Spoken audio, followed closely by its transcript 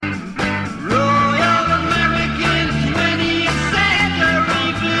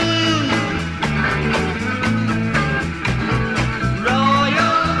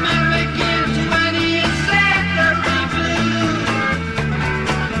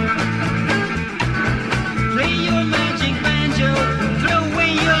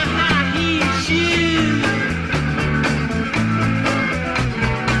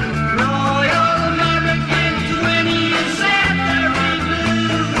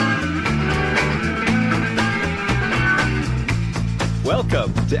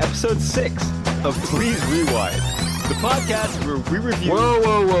Welcome to episode 6 of Please Rewind, the podcast where we review.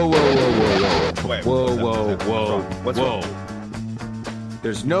 Whoa.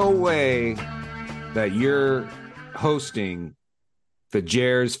 There's no way that you're hosting the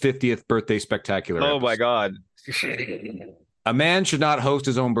Jer's 50th birthday spectacular. Oh my God. A man should not host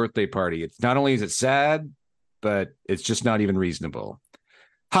his own birthday party. It's not only is it sad, but it's just not even reasonable.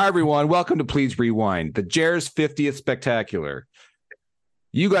 Hi, everyone. Welcome to Please Rewind, the Jer's 50th spectacular.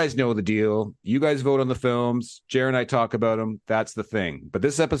 You guys know the deal. You guys vote on the films. Jer and I talk about them. That's the thing. But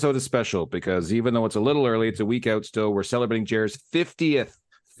this episode is special because even though it's a little early, it's a week out still, we're celebrating Jer's 50th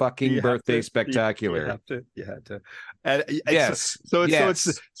fucking birthday spectacular. You have to. And yes. So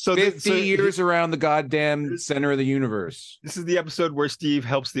 50 years around the goddamn center of the universe. This is the episode where Steve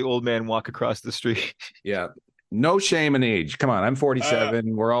helps the old man walk across the street. Yeah. No shame in age. Come on, I'm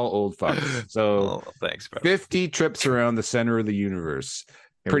 47. We're all old fucks. So thanks, bro. 50 trips around the center of the universe.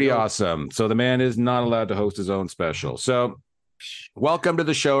 Pretty awesome. So the man is not allowed to host his own special. So welcome to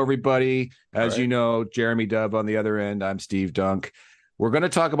the show, everybody. As you know, Jeremy Dove on the other end. I'm Steve Dunk. We're going to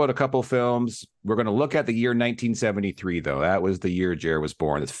talk about a couple films. We're going to look at the year 1973, though. That was the year Jer was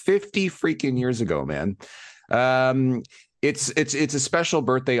born. It's 50 freaking years ago, man. It's a special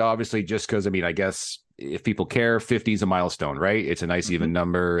birthday, obviously, just because, I mean, I guess if people care, 50 is a milestone, right? It's a nice even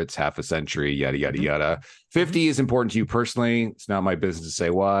number. It's half a century, yada, yada, yada. 50 is important to you personally. It's not my business to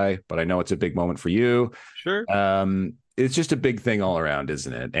say why, but I know it's a big moment for you. Sure. It's just a big thing all around,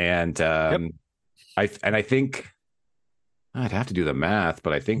 isn't it? And I think I'd have to do the math,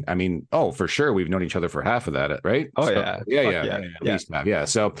 but I mean, for sure, we've known each other for half of that, right? Oh, so, yeah. At least half. Yeah.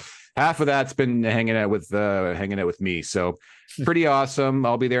 So half of that's been hanging out with me. So pretty awesome.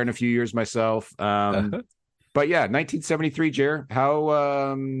 I'll be there in a few years myself. But yeah, 1973, Jer. How?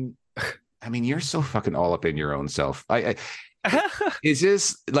 I mean, you're so fucking all up in your own self. Is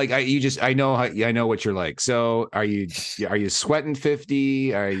this like I know what you're like. So are you sweating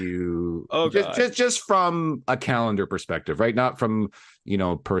 50? Are you just from a calendar perspective, right? Not from,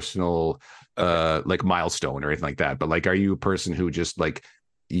 personal like milestone or anything like that. But like, are you a person who just like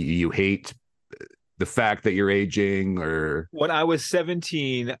you hate the fact that you're aging? Or when I was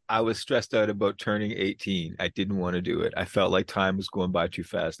 17, I was stressed out about turning 18. I didn't want to do it. I felt like time was going by too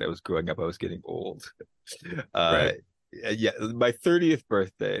fast. I was growing up. I was getting old. Right. Yeah, my 30th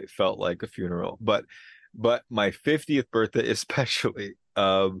birthday felt like a funeral, but my 50th birthday especially.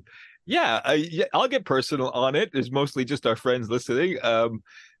 I'll get personal on it. It's mostly just our friends listening.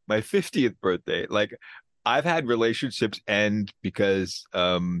 My 50th birthday, like I've had relationships end because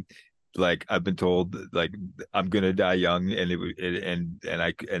like I've been told like I'm gonna die young, and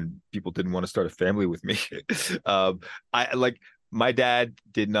people didn't want to start a family with me. My dad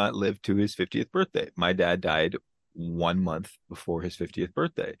did not live to his 50th birthday. My dad died 1 month before his 50th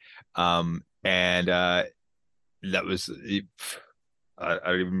birthday. That was, I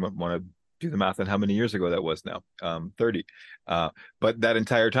don't even want to do the math on how many years ago that was now. 30. But that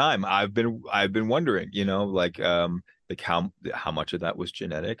entire time I've been wondering, how much of that was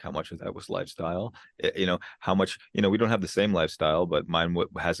genetic, how much of that was lifestyle, how much, we don't have the same lifestyle, but mine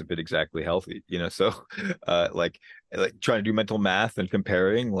hasn't been exactly healthy, so like trying to do mental math and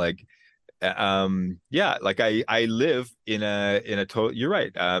comparing, like, I live in a total, you're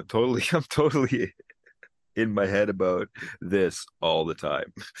right. I'm totally in my head about this all the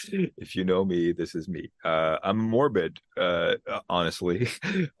time. If you know me, this is me. I'm morbid, honestly.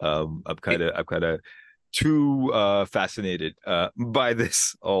 I'm kind of too fascinated by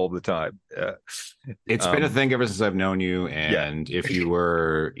this all the time. It's been a thing ever since I've known you. And if you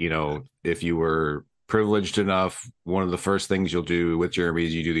were privileged enough, one of the first things you'll do with Jeremy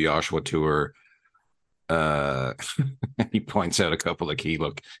is you do the Oshawa tour. He points out a couple of key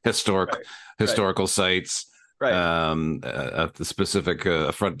historical sites, the specific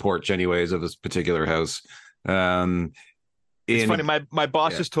front porch, anyways, of this particular house. It's funny. My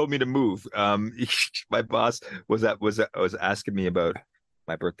boss just told me to move. My boss was asking me about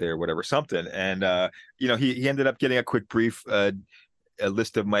my birthday or whatever, something, and he ended up getting a quick brief, a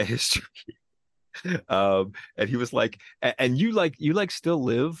list of my history. And he was like, and you still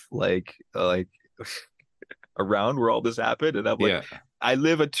live like around where all this happened? And I'm like, I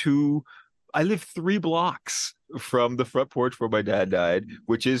live 3 blocks from the front porch where my dad died,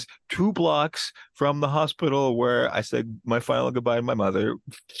 which is 2 blocks from the hospital where I said my final goodbye to my mother,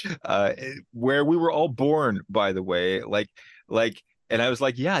 where we were all born, by the way. And I was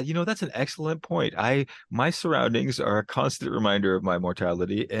like, that's an excellent point. My surroundings are a constant reminder of my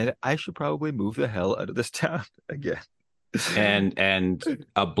mortality, and I should probably move the hell out of this town again. and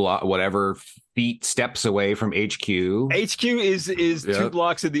a block, whatever feet steps away from HQ. HQ is two Yep.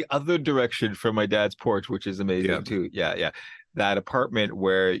 blocks in the other direction from my dad's porch, which is amazing Yep. too. Yeah, yeah. That apartment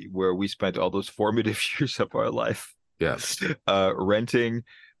where we spent all those formative years of our life, Yeah. renting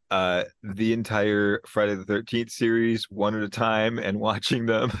the entire Friday the 13th series one at a time and watching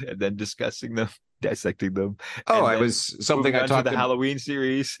them and then discussing them, dissecting them, Oh, and I then was something moving I on to talked the about. Halloween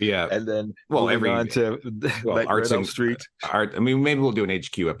series, Yeah. and then Well, moving on to Nightmare arts on Elm and Street. art. I mean, maybe we'll do an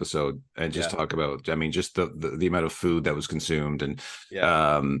HQ episode and just Yeah, talk about. I mean, just the amount of food that was consumed and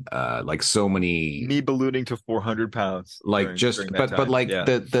yeah. like so many Me ballooning to 400 pounds like during just that but time. like Yeah.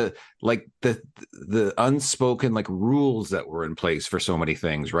 the unspoken like rules that were in place for so many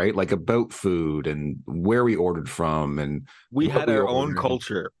things, right? Like about food and where we ordered from and We what had we our own ordered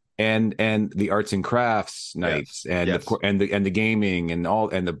culture. and the arts and crafts Yes. nights and of Yes. course and the gaming and all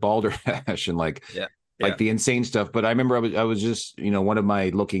and the balderdash and Yeah. like Yeah. the insane stuff. But I remember I was just, one of my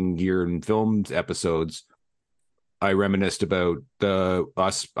looking gear and films episodes, I reminisced about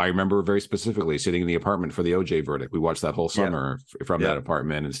us. I remember very specifically sitting in the apartment for the OJ verdict. We watched that whole Yeah. summer from Yeah. that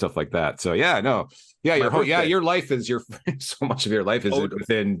apartment and stuff like that. So yeah, no, yeah, My birthday. your life is your so much of your life is Oh,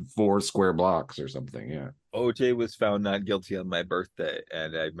 within 4 square blocks or something. Yeah. OJ was found not guilty on my birthday,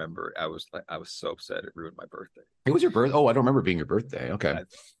 and I remember I was so upset it ruined my birthday. It was your birth. Oh, I don't remember being your birthday. Okay.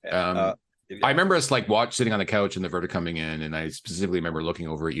 Yeah. I Yeah. remember us like sitting on the couch and the verdict coming in, and I specifically remember looking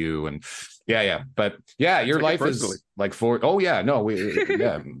over at you and yeah. But yeah, I your took it life personally. is like oh yeah, no,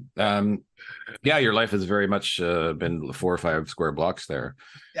 yeah. Yeah, your life has very much been 4 or 5 square blocks there.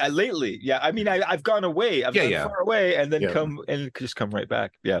 Lately, yeah. I mean, I've gone away. I've gone far away, and then just come right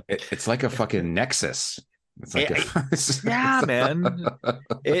back. Yeah. It's like a fucking nexus. It's like yeah, man.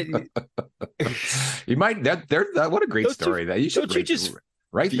 You might that what a great story that you should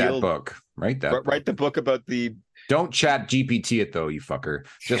write that book. Write the book about the. Don't chat GPT it though, you fucker.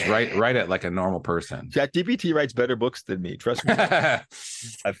 Just write it like a normal person. Chat GPT writes better books than me. Trust me.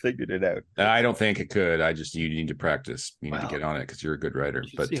 I've figured it out. I don't think it could. You need to practice. You need to get on it because you're a good writer.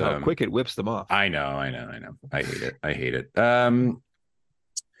 But see how quick it whips them off. I know. I hate it.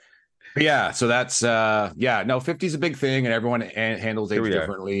 But yeah, so that's no, 50 is a big thing and everyone handles age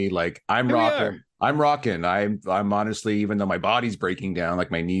differently. Like I'm rocking. I'm honestly, even though my body's breaking down,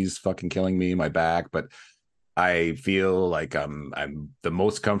 like my knees fucking killing me, my back, but I feel like I'm the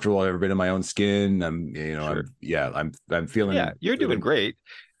most comfortable I've ever been in my own skin. I'm feeling. Yeah, you're doing great.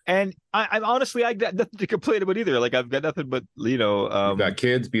 And I'm honestly, I got nothing to complain about either. Like I've got nothing but you've got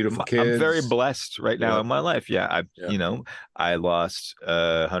kids, beautiful kids. I'm very blessed right now in my life. Yeah, I lost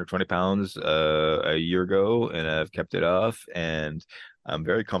 120 pounds a year ago, and I've kept it off, and I'm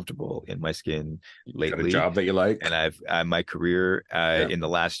very comfortable in my skin lately. Got a job that you like, and I've my career in the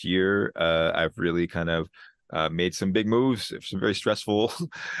last year. I've really kind of made some big moves, some very stressful,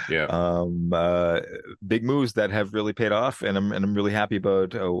 big moves that have really paid off, and I'm really happy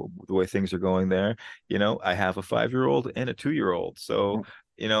about the way things are going there. I have a 5-year-old and a 2-year-old, so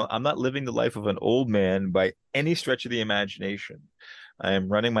I'm not living the life of an old man by any stretch of the imagination. I am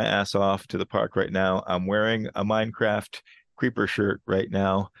running my ass off to the park right now. I'm wearing a Minecraft creeper shirt right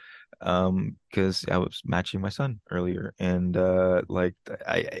now because I was matching my son earlier, and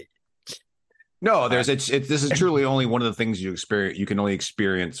no, this is truly only one of the things you can only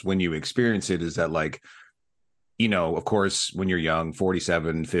experience when you experience it, is that like, of course, when you're young,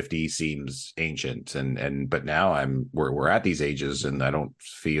 47, 50 seems ancient. But now we're at these ages and I don't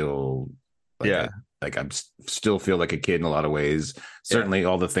feel like I'm still feel like a kid in a lot of ways. Certainly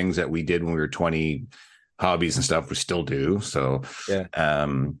all the things that we did when we were 20, hobbies and stuff, we still do. So,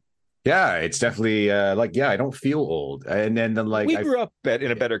 it's definitely I don't feel old. And then we grew up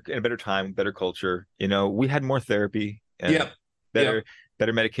in a better time, better culture. We had more therapy and better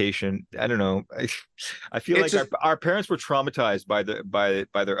medication. I don't know. I feel like our parents were traumatized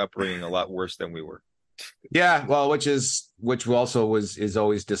by their upbringing a lot worse than we were. Yeah, well, which also is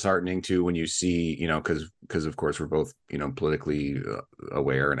always disheartening too when you see, because of course we're both, politically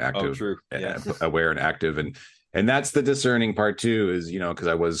aware and active. Oh, true. Aware and active, and that's the discerning part too, is because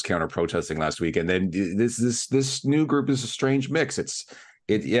I was counter protesting last week, and then this new group is a strange mix.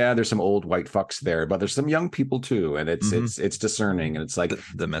 There's some old white fucks there, but there's some young people too, and it's discerning, and it's like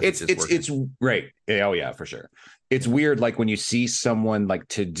the message it's right. Oh yeah, for sure. It's weird, like when you see someone like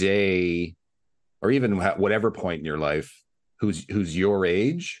today, or even whatever point in your life, who's your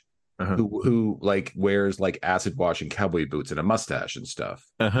age, Uh-huh. who like wears like acid wash and cowboy boots and a mustache and stuff.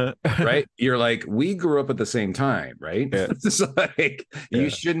 Uh-huh. Right? You're like, we grew up at the same time, right? Yeah. It's like you Yeah.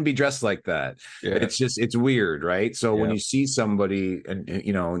 shouldn't be dressed like that. Yeah. It's just it's weird, right? So when Yeah. you see somebody and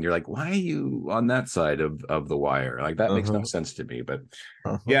and you're like, why are you on that side of the wire? Like that makes no Uh-huh. sense to me. But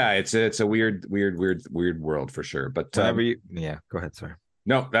Uh-huh. yeah, it's a weird world for sure. But Whenever you, yeah, go ahead, sorry.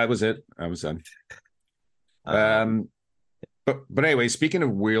 no, that was it. I was done. Um, Um, but anyway, speaking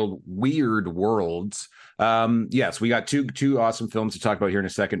of weird worlds, yes, we got two awesome films to talk about here in a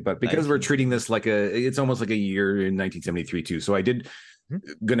second. But because we're treating this like it's almost like a year in 1973 too. So I did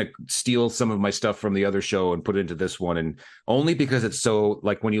gonna steal some of my stuff from the other show and put it into this one, and only because it's so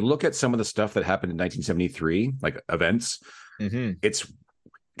like when you look at some of the stuff that happened in 1973, like events, it's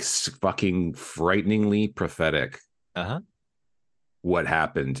fucking frighteningly prophetic. Uh-huh. What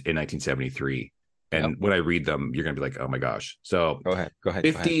happened in 1973. And when I read them, you're going to be like, oh my gosh. So Go ahead. Go ahead.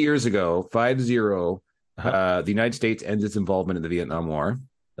 50 years ago, 50, Uh-huh. the United States ends its involvement in the Vietnam War.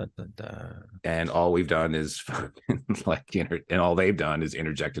 Dun, dun, dun. And all we've done is and all they've done is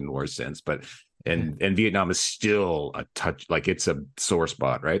interject in war since. But and Vietnam is still a touch, like it's a sore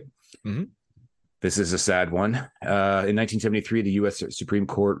spot, right? Mm-hmm. This is a sad one. In 1973, the U.S. Supreme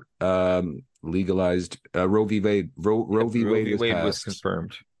Court legalized Roe v. Wade. Roe v. Wade Was passed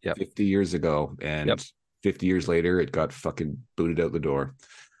confirmed. Yep. 50 years ago, and 50 years later, it got fucking booted out the door.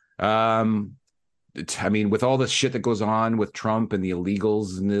 I mean, with all the shit that goes on with Trump and the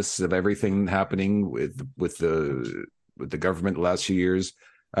illegals of everything happening with the government the last few years,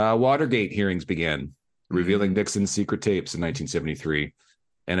 Watergate hearings began, revealing Nixon's secret tapes in 1973.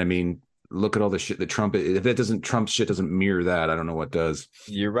 And I mean, look at all the shit that Trump's shit doesn't mirror that, I don't know what does.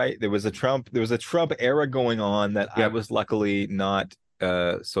 You're right. There was a Trump era going on that I was luckily not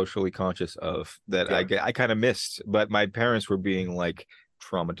socially conscious of, that I kind of missed, but my parents were being like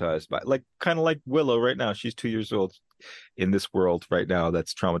traumatized by, like, kind of like Willow right now. She's 2 years old in this world right now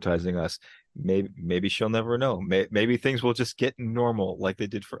that's traumatizing us. Maybe she'll never know. Maybe things will just get normal like they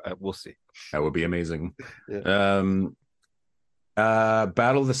did for we'll see. That would be amazing. Yeah.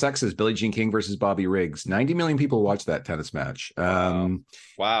 Battle of the Sexes, Billie Jean King versus Bobby Riggs. 90 million people watched that tennis match.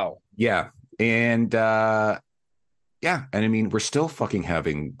 Wow. Yeah. And yeah, and I mean, we're still fucking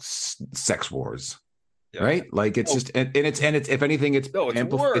having sex wars. Yeah. Right? Like it's just and it's if anything, it's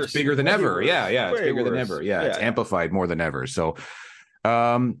it's bigger than ever. Worse. Yeah, it's bigger than ever. Yeah, it's amplified more than ever. So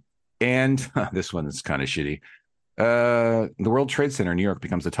and this one's kind of shitty. The World Trade Center in New York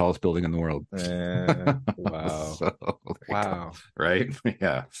becomes the tallest building in the world. Wow. So, wow. Right?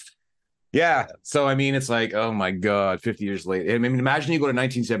 Yeah. So I mean, it's like, oh my God, 50 years later. I mean, imagine you go to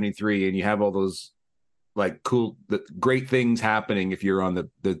 1973 and you have all those like cool, great things happening if you're on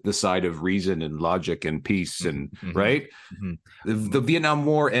the side of reason and logic and peace and right. The Vietnam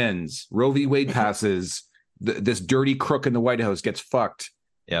War ends. Roe v. Wade passes. This dirty crook in the White House gets fucked.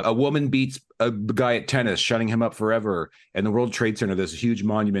 Yep. A woman beats a guy at tennis, shutting him up forever. And the World Trade Center, this huge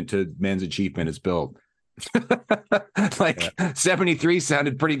monument to man's achievement, is built. 73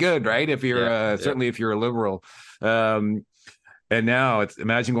 sounded pretty good, right? If you're certainly if you're a liberal. And now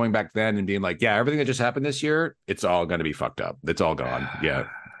imagine going back then and being like, yeah, everything that just happened this year, it's all going to be fucked up. It's all gone. Yeah.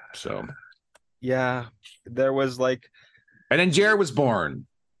 So. Yeah. There was like. And then Jared was born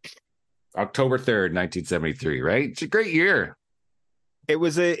October 3rd, 1973, right? It's a great year. It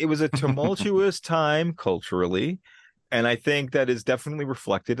was a tumultuous time culturally. And I think that is definitely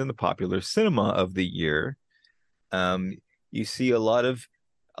reflected in the popular cinema of the year. You see a lot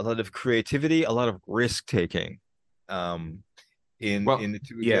of creativity, a lot of risk taking. In the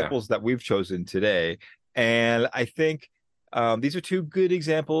two examples that we've chosen today. And I think these are two good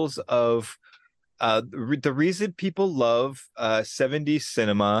examples of the reason people love 70s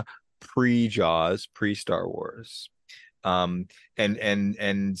cinema pre-Jaws, pre-Star Wars. And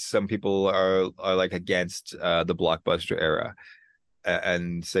some people are like against the blockbuster era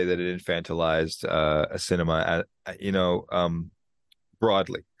and say that it infantilized a cinema,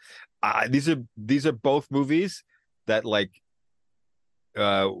 broadly. These are both movies that, like,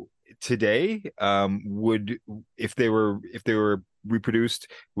 today would, if they were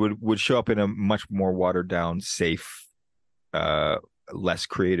reproduced, would show up in a much more watered down, safe, less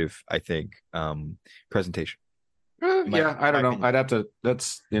creative, I think, presentation. I don't know. I'd have to.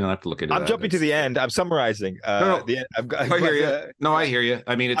 That's have to look into. I'm jumping to the end. I'm summarizing. No. I hear you. No, I hear you.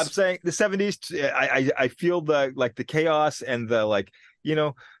 I mean, I'm saying the 70s. I feel the chaos and the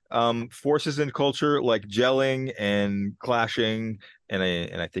forces in culture like gelling and clashing, and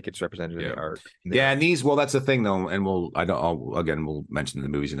I think it's represented in the art. And these. Well, that's the thing though, and we'll mention the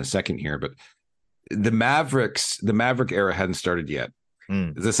movies in a second here, but the Maverick era hadn't started yet.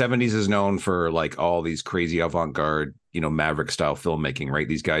 Mm. The 70s is known for like all these crazy avant-garde, maverick style filmmaking, right?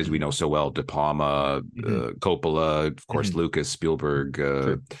 These guys we know so well, De Palma, Coppola, of course, Lucas, Spielberg,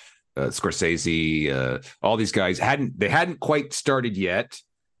 Sure. Scorsese, all these guys hadn't quite started yet.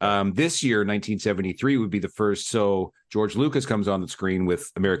 This year, 1973, would be the first. So George Lucas comes on the screen with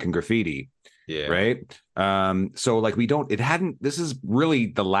American Graffiti. Yeah. Right. So like this is really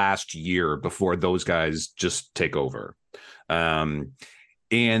the last year before those guys just take over.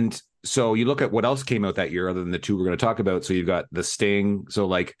 And so you look at what else came out that year other than the two we're going to talk about. So you've got The Sting. So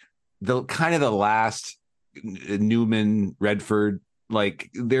like the kind of the last Newman, Redford, like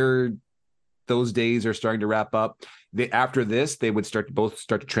those days are starting to wrap up. After this, they would both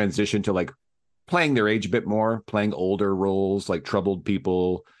start to transition to like playing their age a bit more, playing older roles, like troubled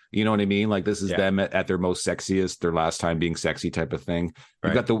people. You know what I mean? Like this is them at their most sexiest, their last time being sexy type of thing.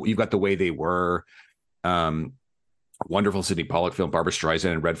 Right. You've got The Way They Were. Wonderful Sidney Pollack film, Barbra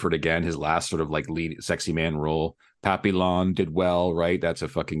Streisand and Redford again, his last sort of like lead sexy man role. Papillon did well, right? That's a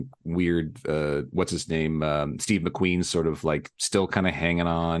fucking weird, what's his name? Steve McQueen's sort of like still kind of hanging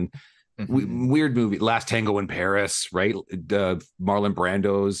on. Weird movie. Last Tango in Paris, right? Marlon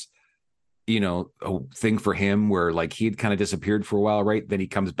Brando's, a thing for him where like he had kind of disappeared for a while, right? Then he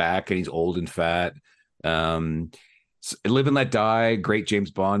comes back and he's old and fat. Live and Let Die, great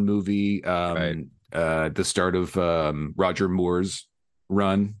James Bond movie. Right. The start of Roger Moore's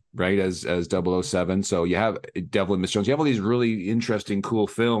run, right, as 007. So you have Devil and Miss Jones. You have all these really interesting, cool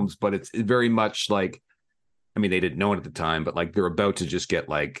films, but it's very much like, I mean, they didn't know it at the time, but like they're about to just get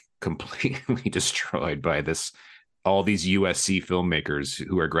like completely destroyed by all these USC filmmakers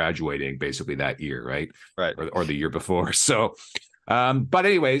who are graduating basically that year, right? Right. Or the year before. So, but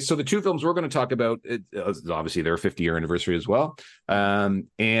anyway, so the two films we're going to talk about, obviously their 50-year anniversary as well.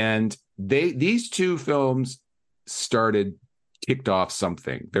 And these two films kicked off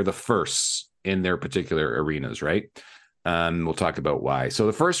something. They're the firsts in their particular arenas, right? We'll talk about why. So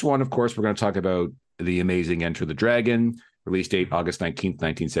the first one, of course, we're going to talk about the amazing Enter the Dragon, release date August 19th,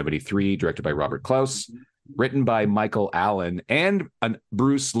 1973, directed by Robert Klaus, written by Michael Allen and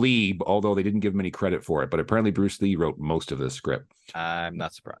Bruce Lee, although they didn't give him any credit for it. But apparently Bruce Lee wrote most of the script. I'm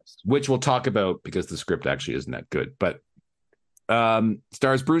not surprised. Which we'll talk about because the script actually isn't that good. But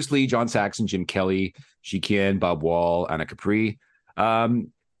stars Bruce Lee, John Saxon, Jim Kelly, Shikian, Bob Wall, Anna Capri.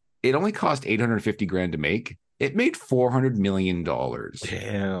 It only cost $850,000 to make. It made $400 million.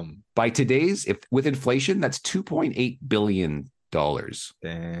 Damn. By today's, with inflation, that's $2.8 billion.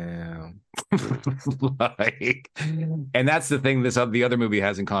 Damn. And that's the thing the other movie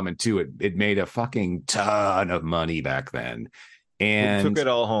has in common too. It made a fucking ton of money back then. And who took it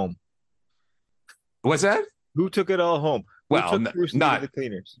all home? What's that? Who took it all home? Well, not the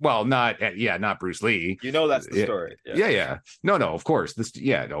cleaners. Well, not Bruce Lee. That's the story. Yeah. No, of course.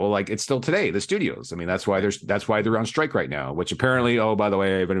 Like it's still today. The studios. I mean, that's why they're on strike right now. Which apparently, by the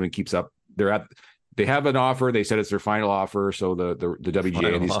way, if anyone keeps up, they have an offer. They said it's their final offer. So the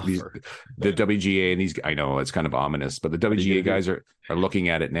WGA and the WGA and these, I know it's kind of ominous, but the WGA guys are looking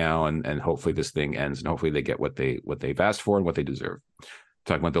at it now, and hopefully this thing ends, and hopefully they get what they've asked for and what they deserve.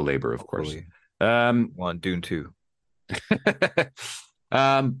 Talking about the labor, of course. On Dune 2.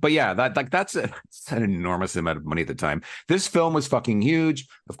 But yeah, that's an enormous amount of money at the time. This film was fucking huge.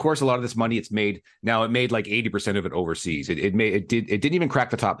 Of course, a lot of this money it made like 80% of it overseas. It didn't even crack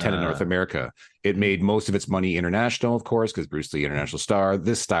the top 10 in North America. It made most of its money international, of course, because Bruce Lee, international star.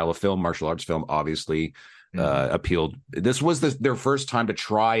 This style of film, martial arts film, obviously appealed. This was their first time to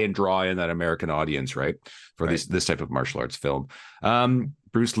try and draw in that American audience, right? For this type of martial arts film.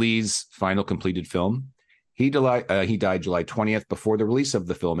 Bruce Lee's final completed film. He died July 20th before the release of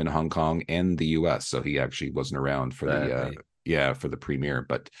the film in Hong Kong and the US. So he actually wasn't around for the premiere.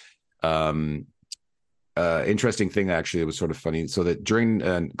 But interesting thing, actually, it was sort of funny. So that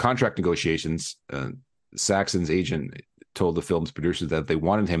during contract negotiations, Saxon's agent told the film's producers that if they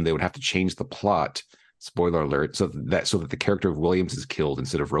wanted him, they would have to change the plot. Spoiler alert! So that the character of Williams is killed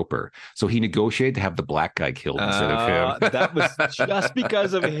instead of Roper. So he negotiated to have the black guy killed instead of him. That was just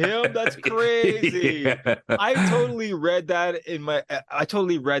because of him. That's crazy. Yeah. I totally read that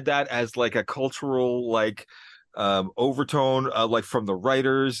as like a cultural overtone, like from the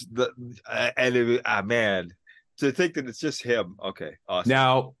writers. Man, to think that it's just him. Okay, awesome.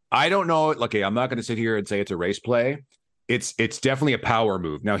 Now I don't know. Okay, I'm not going to sit here and say it's a race play. It's definitely a power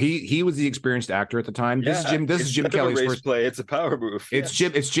move. Now he was the experienced actor at the time. This is Jim Kelly's first play. It's a power move. It's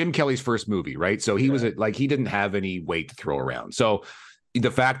Jim Kelly's first movie, right? So he was he didn't have any weight to throw around. So the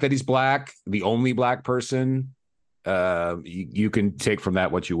fact that he's black, the only black person, you can take from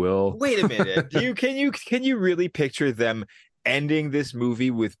that what you will. Wait a minute. Can you really picture them ending this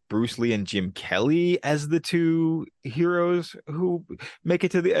movie with Bruce Lee and Jim Kelly as the two heroes who make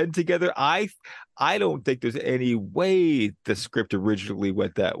it to the end together. I don't think there's any way the script originally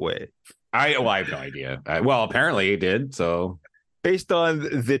went that way. I have no idea. Well, apparently it did. So Based on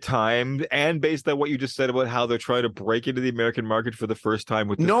the time and based on what you just said about how they're trying to break into the American market for the first time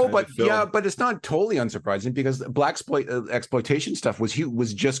with this no, kind but of yeah, film. but it's not totally unsurprising because exploitation stuff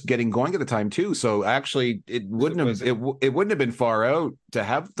was just getting going at the time too. So actually, it wouldn't have been far out to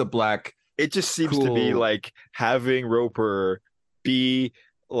have the black It just seems to be cool. like having Roper be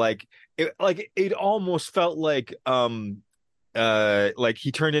like it almost felt like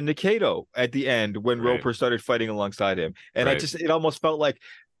he turned into Kato at the end when Right, Roper started fighting alongside him. And right, it almost felt like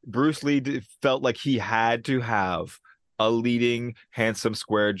Bruce Lee felt like he had to have a leading, handsome,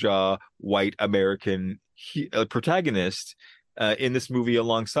 square jaw, white American protagonist in this movie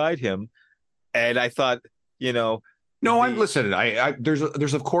alongside him. And I thought, you know, No, I'm the listening.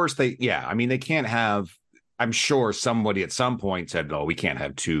 There's of course they yeah. I mean they can't have. I'm sure somebody at some point said, "No, we can't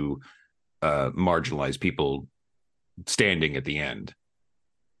have two marginalized people standing at the end."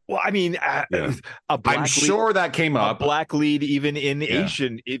 well, I mean, Yeah, a I'm black lead, sure that came a up. black lead, even in Yeah,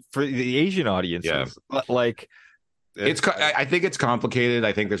 for the Asian yeah. audiences, like It's. it's I think it's complicated.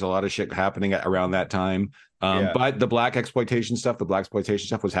 I think there's a lot of shit happening around that time. yeah, But the black exploitation stuff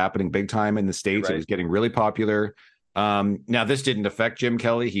was happening big time in the you're States. It right. was getting really popular. Now this didn't affect Jim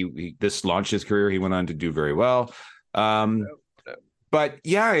Kelly. This launched his career. He went on to do very well. Um, but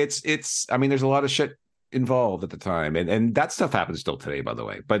yeah, it's. I mean, there's a lot of shit involved at the time, and that stuff happens still today, by the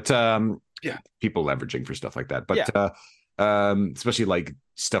way. But yeah, people leveraging for stuff like that. Yeah, But especially like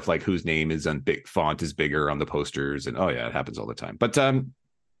stuff like whose name is on big font is bigger on the posters, and oh yeah, it happens all the time. But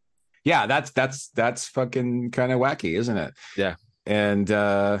yeah, that's fucking kind of wacky, isn't it? yeah. And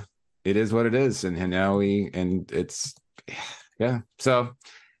it is what it is, and now it's yeah. So,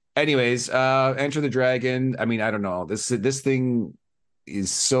 anyways, Enter the Dragon. I mean, I don't know. This thing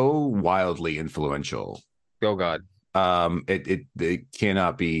is so wildly influential. Oh God. It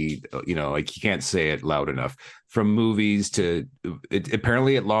cannot be, like you can't say it loud enough. From movies to it,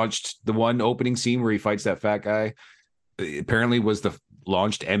 apparently it launched the one opening scene where he fights that fat guy. It apparently was the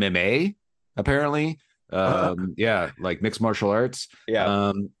launched MMA. Apparently, yeah, like mixed martial arts.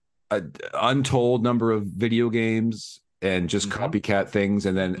 Yeah. A untold number of video games and just Hmm. copycat things,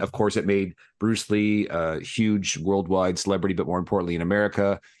 and then of course it made Bruce Lee a huge worldwide celebrity, but more importantly in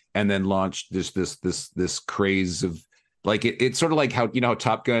America, and then launched this craze of like it's sort of like how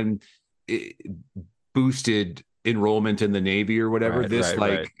Top Gun it boosted enrollment in the Navy or whatever. Right, This right,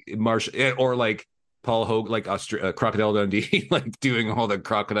 right. like Marsh or like Paul Hogan, like Crocodile Dundee, like doing all the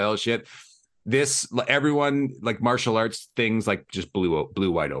crocodile shit. This everyone like martial arts things like just blew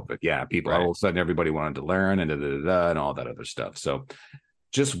wide open. Yeah, people all Right. of a sudden everybody wanted to learn and and all that other stuff. So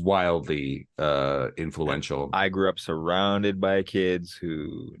just wildly influential. I grew up surrounded by kids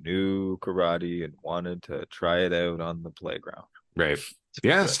who knew karate and wanted to try it out on the playground. Right.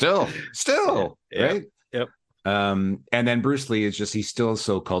 Yeah, Yeah, still, yeah, right? yep. And then Bruce Lee is just he's still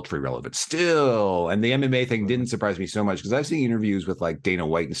so culturally relevant still. And the MMA thing didn't surprise me so much because I've seen interviews with like Dana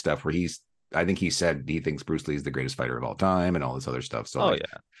White and stuff where I think he said he thinks Bruce Lee is the greatest fighter of all time and all this other stuff. So Oh like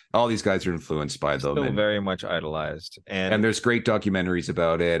yeah, all these guys are influenced by them, still very much idolized. and And there's great documentaries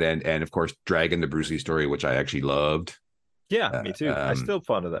about it, and of course Dragon the Bruce Lee story, which I actually loved. yeah, me too. I still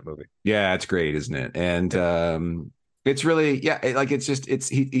fond of that movie. Yeah, it's great, isn't it? And Yep. it's really like it's just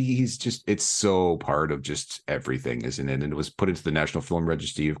he's just it's so part of just everything, isn't it? And it was put into the National Film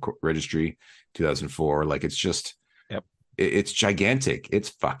Registry 2004. Like it's just Yep. it's gigantic. It's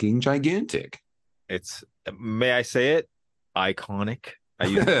fucking gigantic. It's may I say it? Iconic. I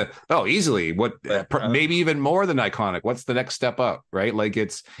use Oh, easily. What but maybe even more than iconic. What's the next step up, right? Like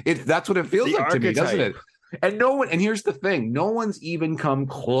it that's what it feels the like to me, doesn't archetype. it? And no one, and here's the thing, no one's even come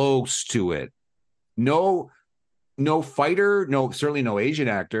close to it. No, no fighter, no, certainly no Asian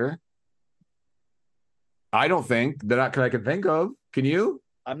actor. I don't think that I can think of. Can you?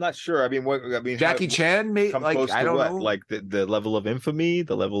 I'm not sure. I mean, what I mean, how Jackie Chan made come like close I to don't what? know. Like the level of infamy,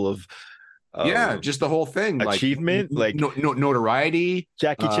 the level Yeah, of just the whole thing, like achievement, like notoriety.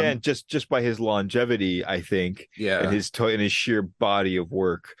 Jackie Um, Chan, just by his longevity, I think, and yeah, and his sheer body of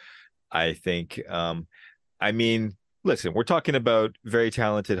work, I think. I mean, listen, we're talking about very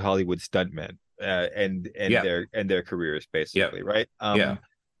talented Hollywood stuntmen, yeah, and their careers, yeah, basically, right? yeah.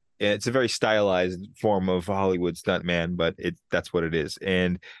 It's a very stylized form of Hollywood stuntman, but that's what it is.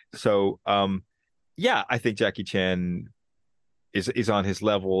 And so, yeah, I think Jackie Chan is on his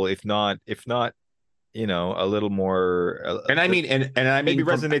level, if not a little more, And I mean, and I maybe mean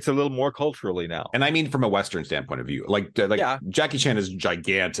from resonates a little more culturally now. and I mean from a Western standpoint of view, like Yeah, Jackie Chan is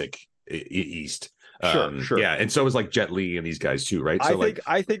gigantic East. sure. Yeah, and so is like Jet Li and these guys too, right? So like,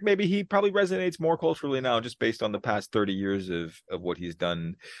 I think maybe he probably resonates more culturally now, just based on the past 30 years of what he's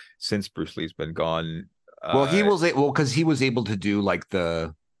done since Bruce Lee's been gone. well, he Uh, was because he was able to do like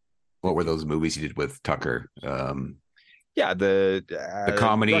the what were those movies he did with Tucker? yeah, The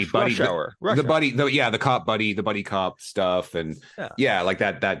comedy buddy, Rush Hour, the Rush Hour. buddy, yeah, the cop buddy, the buddy cop stuff, and Yeah, yeah, like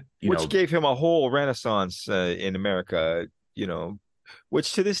that, which gave him a whole renaissance in America. You know,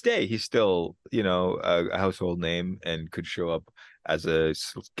 which to this day he's still a household name and could show up as a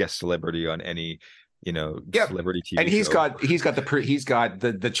guest celebrity on any Yep. celebrity And TV show. he's got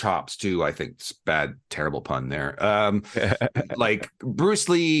the chops too. I think it's bad, terrible pun there. Like Bruce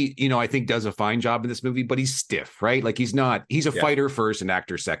Lee, I think does a fine job in this movie, but he's stiff, right? Like he's a Yeah, fighter first and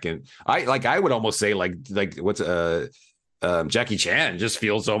actor second. I would almost say like what's Jackie Chan just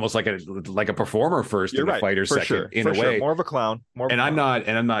feels almost like a performer first you're and a right, fighter for second sure, in for a sure. way. More of a clown, more of a And clown.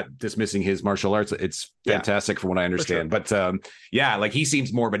 I'm not dismissing his martial arts. It's fantastic from what I understand. Sure. But yeah, like he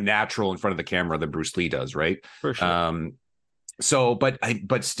seems more of a natural in front of the camera than Bruce Lee does, right? For sure. So but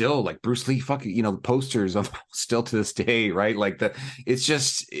still, like Bruce Lee fucking, the posters of still to this day, right? Like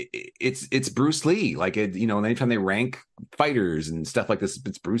it's Bruce Lee. Like anytime they rank fighters and stuff like this,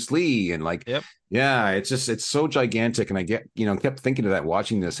 it's Bruce Lee. And like, Yep. yeah, it's so gigantic. And I kept thinking of that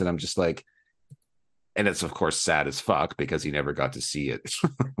watching this, and I'm just like, and it's of course sad as fuck because he never got to see it,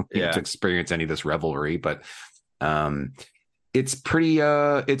 Yeah. to experience any of this revelry. But it's pretty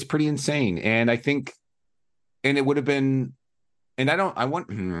insane. And I think, and it would have been, and I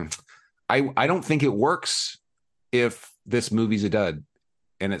don't think it works if this movie's a dud,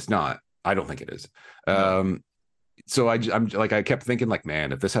 and it's not. I don't think it is. No. So I'm like, I kept thinking like,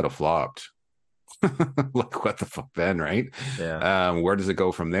 man, if this had a flopped, like what the fuck then, right? Yeah. Where does it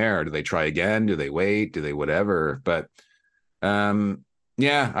go from there? Do they try again? Do they wait? Do they whatever? But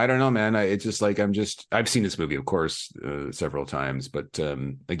yeah, I don't know, man. It's just like I've seen this movie, of course, several times, but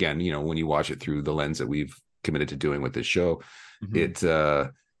again, when you watch it through the lens that we've committed to doing with this show, Mm-hmm.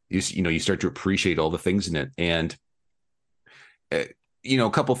 you start to appreciate all the things in it. And a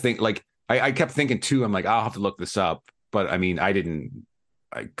couple things, like I kept thinking too, I'm like, I'll have to look this up, but I mean, I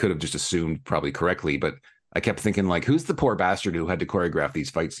could have just assumed probably correctly, but I kept thinking like, who's the poor bastard who had to choreograph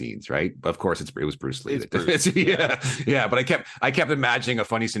these fight scenes, right? Of course, it was Bruce Lee. It's Bruce. Yeah. But I kept imagining a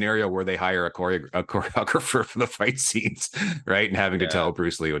funny scenario where they hire a choreographer for the fight scenes, right, and having to Yeah. tell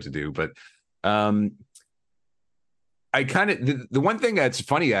Bruce Lee what to do. But I kind of the one thing that's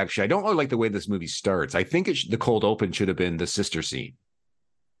funny, actually, I don't really like the way this movie starts. I think the cold open should have been the sister scene,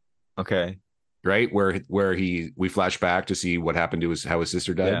 Okay. right, where we flash back to see what happened to how his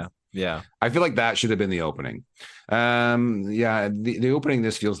sister died. Yeah. Yeah. I feel like that should have been the opening. Yeah, the opening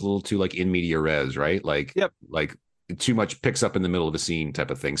this feels a little too like in media res, right? Like, Yep. like too much picks up in the middle of the scene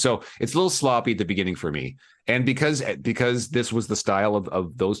type of thing. So it's a little sloppy at the beginning for me. And because this was the style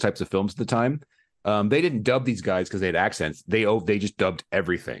of those types of films at the time, they didn't dub these guys because they had accents. They just dubbed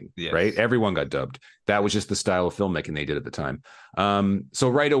everything, Yes. right? Everyone got dubbed. That was just the style of filmmaking they did at the time. So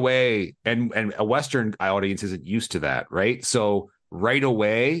right away, and a Western audience isn't used to that, right? So right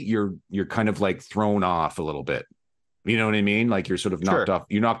away, you're kind of like thrown off a little bit. You know what I mean? Like you're sort of knocked off.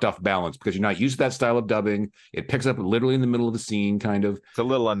 You're knocked off balance because you're not used to that style of dubbing. It picks up literally in the middle of the scene, kind of. It's a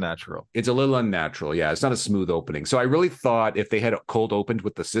little unnatural. It's a little unnatural. Yeah, it's not a smooth opening. So I really thought if they had cold opened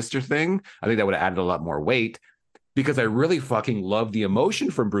with the sister thing, I think that would have added a lot more weight, because I really fucking love the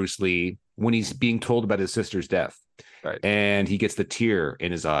emotion from Bruce Lee when he's being told about his sister's death. Right. And he gets the tear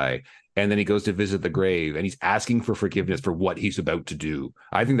in his eye. And then he goes to visit the grave and he's asking for forgiveness for what he's about to do.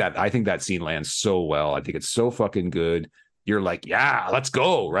 I think that scene lands so well. I think it's so fucking good. You're like, yeah, let's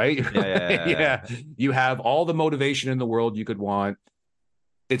go, right? Yeah. You have all the motivation in the world you could want.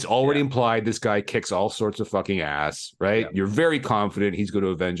 It's already implied this guy kicks all sorts of fucking ass, right? You're very confident he's going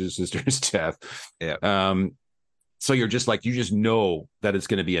to avenge his sister's death. Yeah. So you're just like, you just know that it's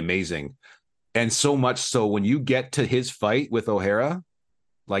going to be amazing. And so much so when you get to his fight with O'Hara,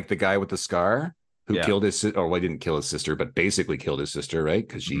 like the guy with the scar who killed his, or well, he didn't kill his sister, but basically killed his sister, right?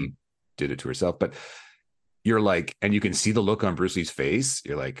 Because she did it to herself. But you're like, and you can see the look on Bruce Lee's face.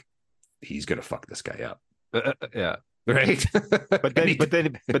 You're like, he's gonna fuck this guy up, Yeah. right? But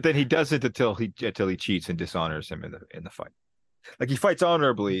then he doesn't until he cheats and dishonors him in the fight. Like he fights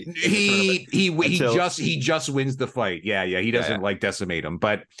honorably. He just wins the fight. Yeah. He doesn't like decimate him,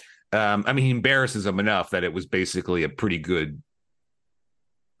 but I mean, he embarrasses him enough that it was basically a pretty good.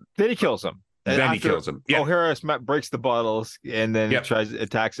 Then he kills him. Then he kills him. Yeah. O'Hara breaks the bottles and then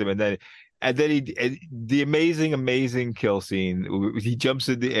attacks him, and then And then the amazing kill scene. He jumps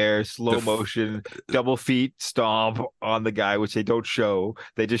in the air, The slow motion, double feet stomp on the guy, which they don't show.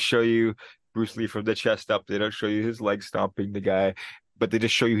 They just show you Bruce Lee from the chest up. They don't show you his leg stomping the guy, but they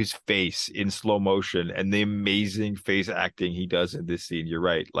just show you his face in slow motion and the amazing face acting he does in this scene. You're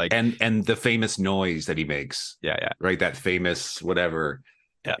right. Like, and the famous noise that he makes. yeah, yeah, Right. That famous whatever.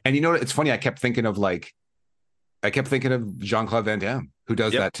 yeah. And you know, it's funny. I kept thinking of Jean-Claude Van Damme, who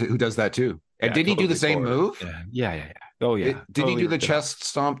does Yep. that too, who does that too. And Yeah, did he do the totally same forward. move? Yeah, yeah, yeah, yeah. Oh yeah. Did he Totally do the ripped it off. chest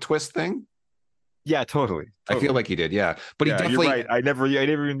stomp twist thing? Yeah, totally. I feel Totally. like he did, yeah. But he Yeah, you're definitely, right. I never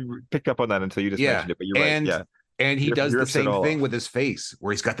even picked up on that until you just yeah. mentioned it, but you're right. Yeah. And he does He the rips it same all thing off. with his face,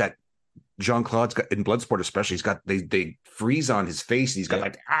 where he's got that Jean-Claude's got in Bloodsport, especially, he's got they freeze on his face, and he's got Yeah.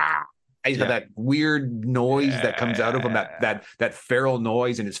 like he's got Yeah. that weird noise that comes out of him, Yeah. that feral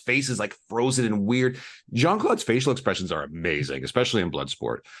noise, and his face is like frozen and weird. Jean-Claude's facial expressions are amazing, especially in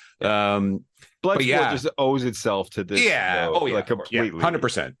Bloodsport. But Bloodsport yeah, just owes itself to this. yeah, though, oh yeah, like completely.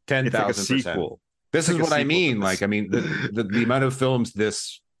 100%, It's like a 10,000%. sequel. This It's is like a what I sequel to mean. this. Like, I mean, the amount of films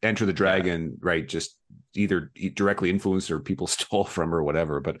this Enter the Dragon, right, just either directly influenced or people stole from or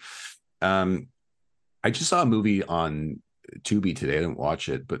whatever. But I just saw a movie on Tubi today. I didn't watch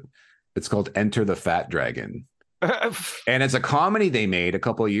it, but it's called Enter the Fat Dragon, and it's a comedy they made a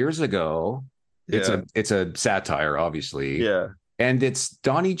couple of years ago. Yeah. It's a satire, obviously. Yeah. And it's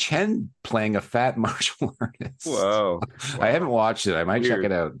Donnie Chen playing a fat martial artist. Whoa. I haven't watched it. I might check Weird.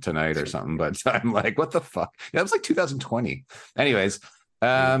 it out tonight or something, but I'm like, what the fuck? That was like 2020. Anyways,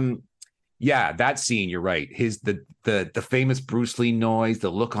 yeah, that scene, you're right. The famous Bruce Lee noise, the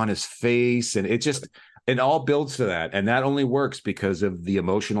look on his face, and it all builds to that. And that only works because of the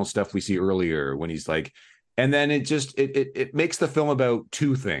emotional stuff we see earlier when he's like, and then it makes the film about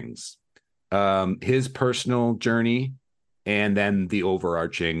two things. His personal journey, and then the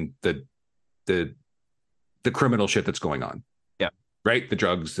overarching the criminal shit that's going on. Yeah. Right. The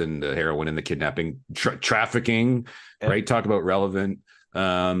drugs and the heroin and the kidnapping, trafficking. Yeah. Right. Talk about relevant.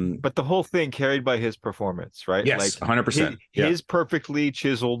 But the whole thing carried by his performance, right? Yes, Like 100%. his perfectly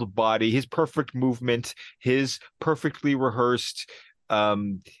chiseled body, his perfect movement, his perfectly rehearsed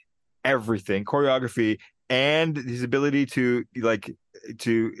everything, choreography, and his ability to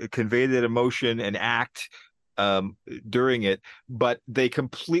convey that emotion and act during it. But they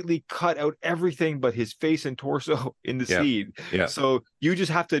completely cut out everything but his face and torso in the scene. Yeah. So you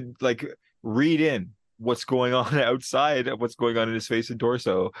just have to like read in what's going on outside of what's going on in his face and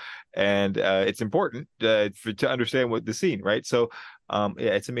torso, and it's important to understand what the scene, right? So yeah,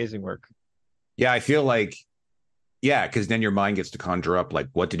 it's amazing work. Yeah, I feel like, yeah, because then your mind gets to conjure up like,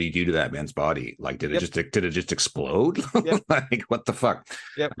 what did he do to that man's body? Like, did it just explode? Yep. Like, what the fuck?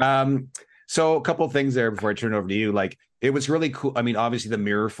 Yep. So a couple of things there before I turn it over to you. Like, it was really cool. I mean, obviously the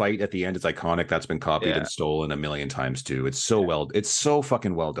mirror fight at the end is iconic. That's been copied and stolen a million times too. It's so it's so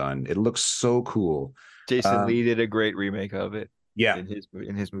fucking well done. It looks so cool. Jason Lee did a great remake of it. Yeah. In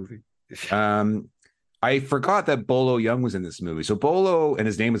his movie. I forgot that Bolo Young was in this movie. So Bolo, and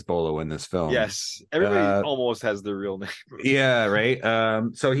his name is Bolo in this film. Yes. Everybody almost has their real name. Yeah, right.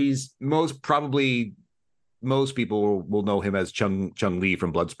 So he's most people will know him as Chung Lee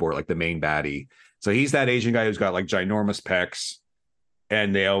from Bloodsport, like the main baddie. So he's that Asian guy who's got like ginormous pecs,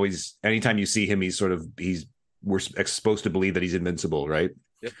 and they always, anytime you see him, we're supposed to believe that he's invincible, right?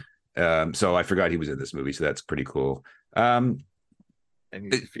 Yep. So I forgot he was in this movie, so that's pretty cool. And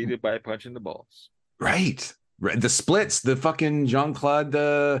he's defeated by punching the balls. Right. The splits, the fucking Jean-Claude,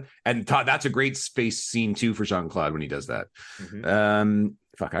 and Todd, that's a great space scene too for Jean-Claude when he does that. Mm-hmm.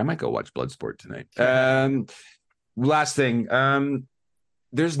 Fuck, I might go watch Bloodsport tonight. Last thing,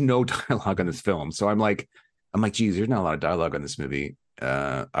 there's no dialogue on this film, so I'm like, geez, there's not a lot of dialogue on this movie.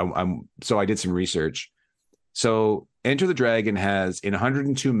 So I did some research. So Enter the Dragon in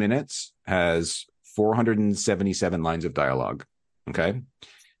 102 minutes has 477 lines of dialogue. Okay.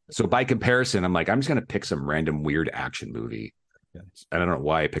 So by comparison, I'm like, I'm just going to pick some random weird action movie. I don't know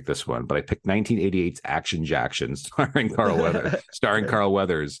why I picked this one, but I picked 1988's Action Jackson starring Carl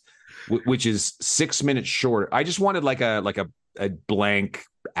Weathers, which is 6 minutes short. I just wanted like a blank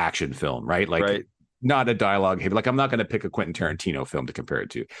action film, right? Like not a dialogue heavy. Like I'm not going to pick a Quentin Tarantino film to compare it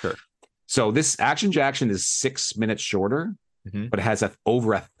to. Sure. So this Action Jackson is 6 minutes shorter, but it has over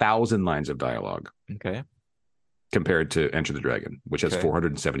 1,000 lines of dialogue. Okay. Compared to Enter the Dragon, which has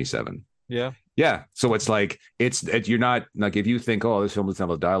 477. Yeah. Yeah. So it's like, you're not like, if you think, oh, this film doesn't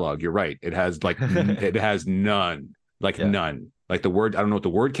have a dialogue, you're right. It has like, it has none, none. Like the word, I don't know what the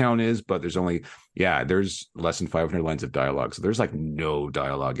word count is, but there's less than 500 lines of dialogue. So there's like no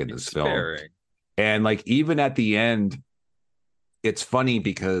dialogue in this film. And like, even at the end, it's funny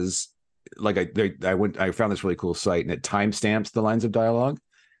because like I found this really cool site and it timestamps the lines of dialogue.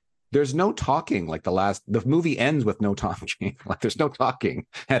 There's no talking. Like the movie ends with no talking. Like there's no talking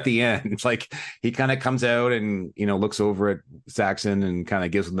at the end. It's like he kind of comes out and, looks over at Saxon and kind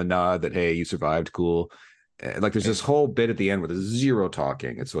of gives him the nod that, hey, you survived, cool. Like there's this whole bit at the end where there's zero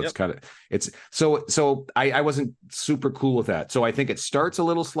talking. And so it's kind of, I wasn't super cool with that. So I think it starts a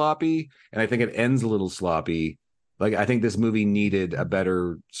little sloppy and I think it ends a little sloppy. Like I think this movie needed a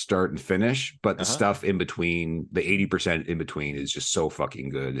better start and finish, but the stuff in between, the 80% in between, is just so fucking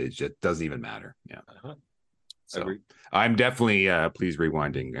good. It just doesn't even matter. Yeah. So Agreed. I'm definitely please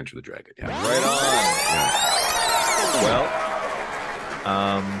rewinding Enter the Dragon. Yeah. Right on. Yeah.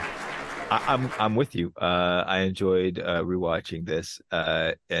 Well, I'm with you. I enjoyed rewatching this.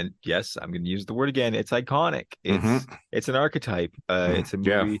 And yes, I'm going to use the word again. It's iconic. It's an archetype. It's a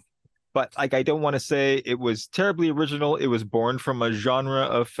movie. But like, I don't want to say it was terribly original. It was born from a genre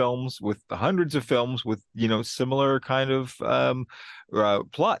of films with hundreds of films with, similar kind of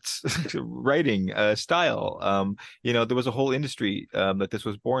plots, writing style. There was a whole industry that this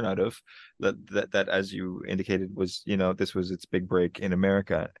was born out of. That as you indicated was, this was its big break in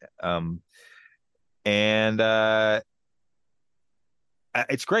America. And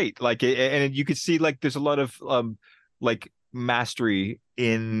it's great. Like, and you could see like there's a lot of like mastery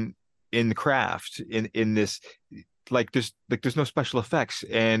in the craft in this. Like there's no special effects,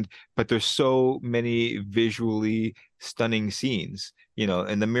 but there's so many visually stunning scenes,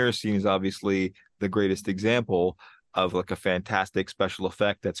 and the mirror scene is obviously the greatest example of like a fantastic special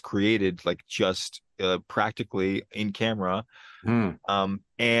effect that's created like just practically in camera.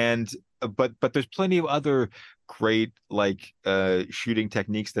 And but there's plenty of other great like shooting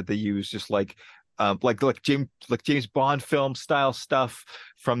techniques that they use, just like James Bond film style stuff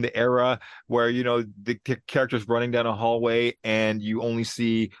from the era where the characters running down a hallway and you only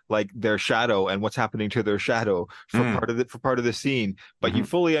see like their shadow and what's happening to their shadow for part of the scene, but you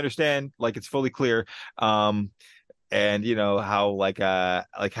fully understand, like it's fully clear. And how like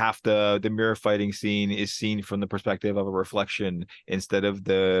half the mirror fighting scene is seen from the perspective of a reflection instead of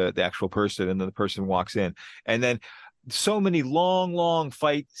the actual person, and then the person walks in, and then so many long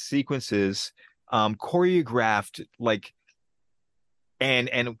fight sequences choreographed like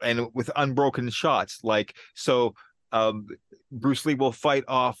and with unbroken shots, like so Bruce Lee will fight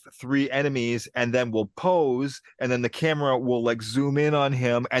off three enemies and then will pose, and then the camera will like zoom in on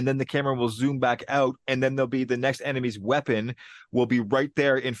him, and then the camera will zoom back out, and then there'll be the next enemy's weapon will be right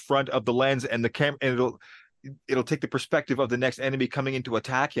there in front of the lens, and the camera, and it'll take the perspective of the next enemy coming in to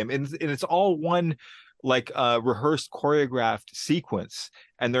attack him, and it's all one like rehearsed choreographed sequence.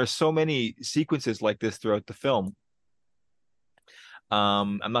 And there's so many sequences like this throughout the film.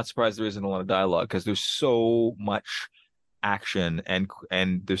 I'm not surprised there isn't a lot of dialogue, because there's so much action and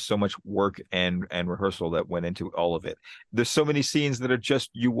there's so much work and rehearsal that went into all of it. There's so many scenes that are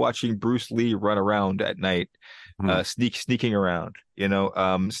just you watching Bruce Lee run around at night, sneaking around,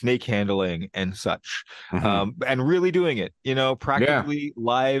 snake handling and such, and really doing it, practically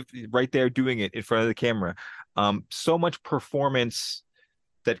live right there, doing it in front of the camera. So much performance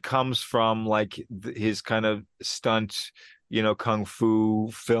that comes from like his kind of stunt, kung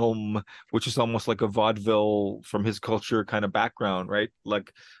fu film, which is almost like a vaudeville from his culture kind of background, right?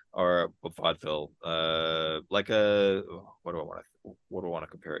 Like, or a vaudeville, like a what do I want to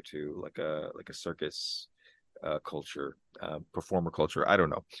compare it to? Like a circus culture, performer culture. I don't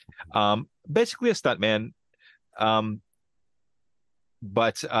know. Basically a stuntman.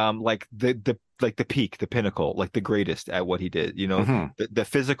 But like the peak, the pinnacle, like the greatest at what he did. The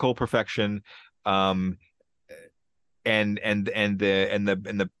physical perfection. And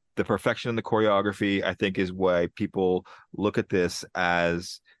the perfection in the choreography, I think, is why people look at this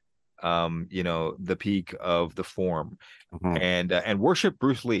as the peak of the form, and worship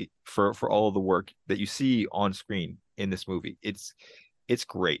Bruce Lee for all of the work that you see on screen in this movie. It's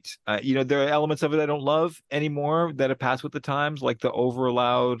great. There are elements of it I don't love anymore that have passed with the times, like the over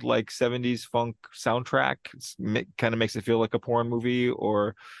loud like 70s funk soundtrack. Kind of makes it feel like a porn movie,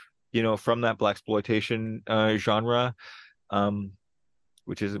 or from that blaxploitation genre,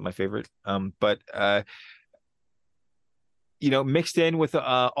 which isn't my favorite. But mixed in with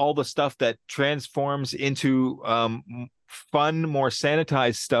all the stuff that transforms into fun, more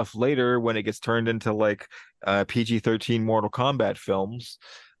sanitized stuff later when it gets turned into like PG-13 Mortal Kombat films.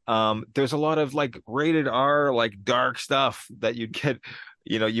 There's a lot of like rated R, like dark stuff that you'd get,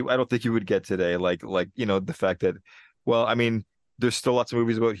 I don't think you would get today. Like the fact that, well, I mean, there's still lots of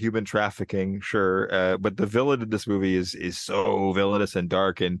movies about human trafficking, sure, but the villain in this movie is so villainous and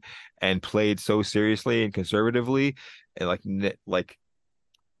dark and played so seriously and conservatively, and like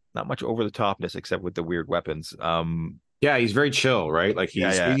not much over the topness except with the weird weapons. Yeah, he's very chill, right? Like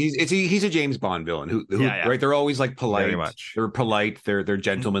Yeah, yeah, he's a James Bond villain who yeah, yeah, right? They're always like very polite. much. They're polite. They're Mhm,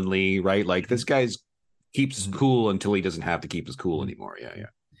 gentlemanly, right? Like mhm, this guy's keeps mhm, cool until he doesn't have to keep his cool mhm. anymore. Yeah, yeah,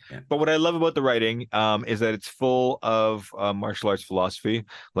 yeah. But what I love about the writing is that it's full of martial arts philosophy.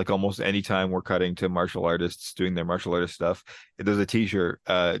 Like almost any time we're cutting to martial artists doing their martial artist stuff, there's a teacher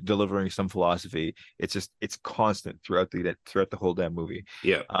delivering some philosophy. It's constant throughout the whole damn movie.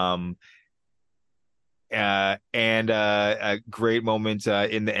 Yeah. Um, and a great moment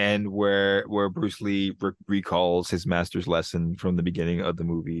in the end where Bruce Lee recalls his master's lesson from the beginning of the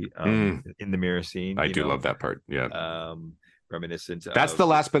movie Mm, in the mirror scene, I do love that part. Yeah. um, reminiscent That's of the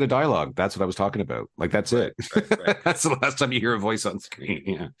last bit of dialogue. That's what I was talking about. Like that's right, it. right, right. That's the last time you hear a voice on screen.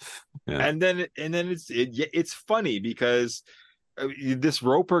 Yeah. Yeah. And then it's funny because this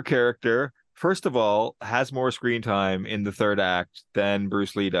Roper character, first of all, has more screen time in the third act than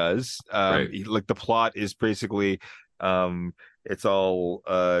Bruce Lee does. Right. Like the plot is basically, it's all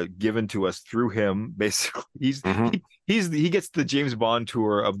given to us through him. Basically, Hmm. he gets the James Bond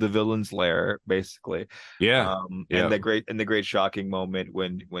tour of the villain's lair, basically. Yeah. And Yeah. the great shocking moment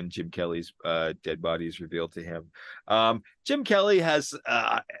when Jim Kelly's dead body is revealed to him. Jim Kelly has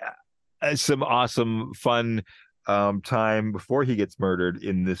some awesome fun time before he gets murdered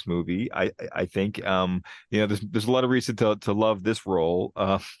in this movie. I think there's a lot of reason to love this role.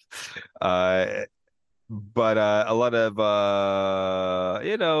 Uh but a lot of a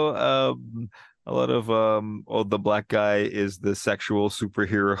lot of the black guy is the sexual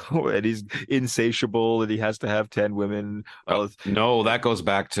superhero and he's insatiable and he has to have 10 women all this. No, that goes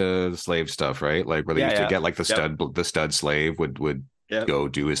back to slave stuff, right? Like where they Yeah, used to yeah. get like Yep. the stud slave would Yep. go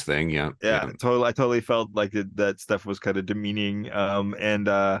do his thing. Yeah. Yeah, Yeah. totally. I totally felt like that stuff was kind of demeaning.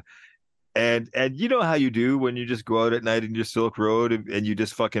 And you know how you do when you just go out at night in your Silk Road and you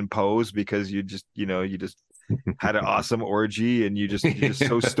just fucking pose because you just had an awesome orgy and you're just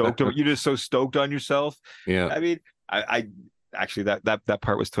so stoked on yourself. Yeah. I mean, I actually that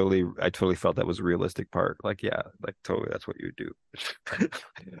part was I totally felt that was a realistic part. Like, yeah, like totally that's what you would do.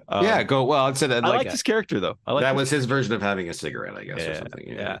 Yeah, um, go well. I'd say that I like liked his character though. I liked that his was his version of having a cigarette, I guess, or Yeah, something.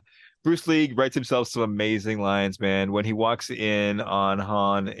 Yeah. yeah. Bruce Lee writes himself some amazing lines, man. When he walks in on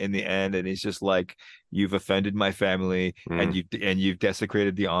Han in the end, and he's just like, "You've offended my family, and Mm. you've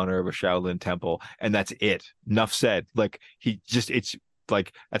desecrated the honor of a Shaolin temple, and that's it. Enough said." Like it's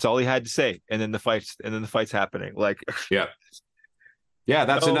like that's all he had to say, and then the fight's happening. Like, Yeah. Yeah,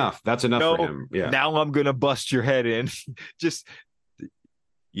 that's no, enough. That's enough for no, him. Yeah. now I'm gonna bust your head in. Just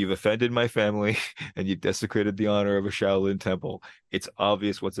You've offended my family and you've desecrated the honor of a Shaolin temple. It's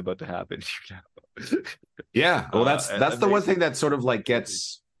obvious what's about to happen. Yeah. Well, that's the one Amazing. thing that sort of like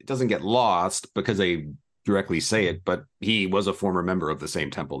gets it doesn't get lost because they directly say it, but he was a former member of the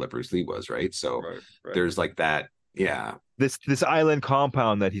same temple that Bruce Lee was, right? So Right, right. there's like that. Yeah. This island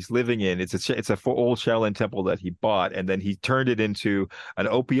compound that he's living in, it's a old Shaolin temple that he bought, and then he turned it into an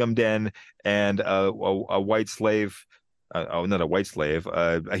opium den and a white slave. Not a white slave,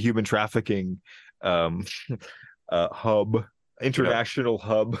 a human trafficking um, hub, Yeah. international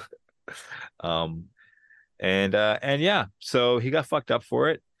hub. Um, and yeah, so he got fucked up for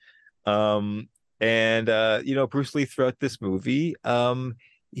it. Um, and Bruce Lee throughout this movie,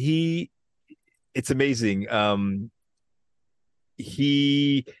 he it's amazing.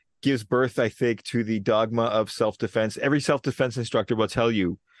 He gives birth, I think, to the dogma of self-defense. Every self-defense instructor will tell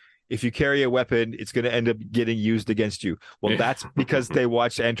you if you carry a weapon, it's going to end up getting used against you. Well, Yeah. that's because they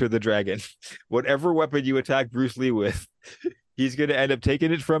watched Enter the Dragon. Whatever weapon you attack Bruce Lee with, he's going to end up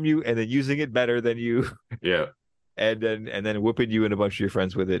taking it from you and then using it better than you, Yeah. and then whooping you and a bunch of your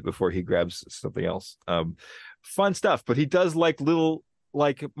friends with it before he grabs something else. Fun stuff, but he does like little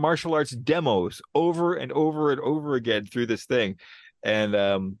like martial arts demos over and over and over again through this thing, and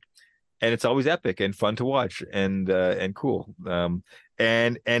it's always epic and fun to watch and cool.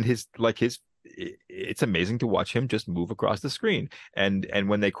 And it's amazing to watch him just move across the screen. And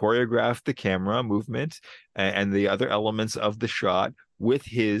when they choreograph the camera movement and the other elements of the shot with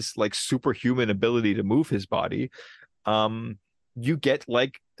his like superhuman ability to move his body, you get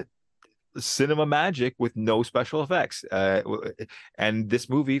like cinema magic with no special effects. And this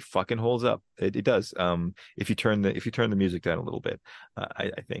movie fucking holds up. It does. If you turn the music down a little bit, I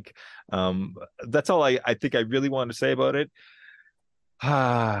think. That's all I think I really wanted to say about it.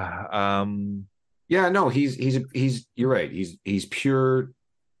 um, Yeah, no, he's you're right. He's pure.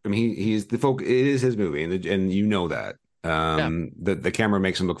 I mean, he's the folk. It is his movie, and you know that. Yeah, The camera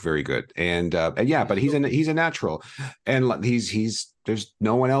makes him look very good, and yeah, but he's a natural, and he's there's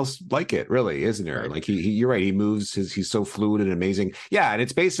no one else like it, really, isn't there? right. Like you're right, he moves he's so fluid and amazing. Yeah, and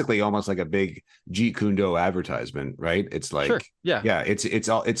it's basically almost like a big Jeet Kune Do advertisement, right? It's Sure. like, Yeah. yeah,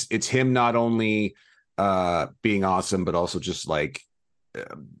 it's him not only being awesome, but also just like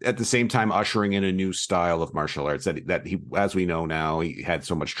at the same time ushering in a new style of martial arts that he, as we know now, he had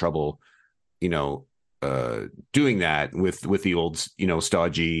so much trouble, you know, doing that with the old,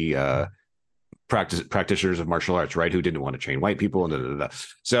 stodgy practitioners of martial arts, right? Who didn't want to train white people and da, da, da.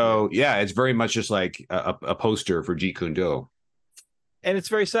 So yeah, it's very much just like a poster for Jeet Kune Do. And it's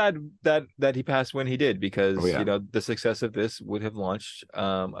very sad that he passed when he did, Oh because yeah, the success of this would have launched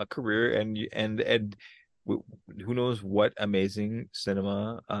a career, and who knows what amazing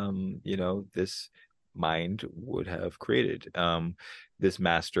cinema this mind would have created, this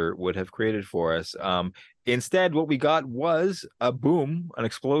master would have created for us. Instead, what we got was a boom, an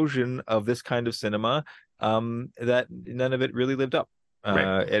explosion of this kind of cinema, that none of it really lived up.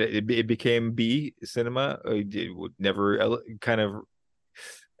 right. It became B cinema. It would never kind of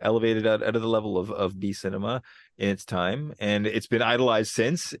elevated out of the level of B cinema in its time, and it's been idolized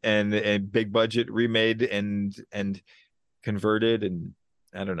since, and big budget remade and converted, and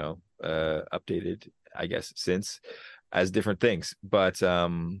I don't know, updated, I guess, since, as different things. But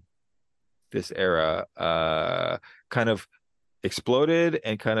this era kind of exploded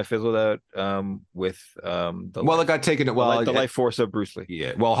and kind of fizzled out, with Well, it got taken. Well, the life force of Bruce Lee.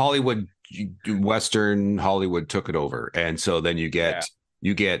 yeah. Well, Hollywood, Western Hollywood took it over, and so then Yeah.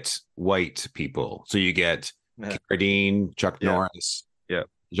 you get white people. So you get Yeah. Carradine, Chuck Yeah. Norris, Yeah.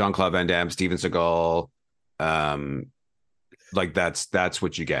 Jean-Claude Van Damme, Steven Seagal. Um, like that's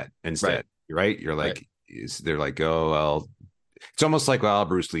what you get instead, right? You're Right. like, they're like, oh well, it's almost like, well,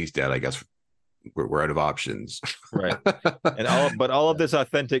 Bruce Lee's dead. I guess we're out of options. Right. And all of this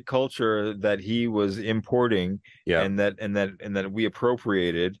authentic culture that he was importing, Yeah. and that we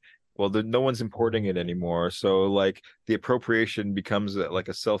appropriated, well, no one's importing it anymore. So like the appropriation becomes like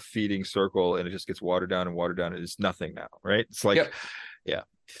a self-feeding circle, and it just gets watered down and watered down, and it's nothing now, right? It's like, Yep. yeah. Yeah.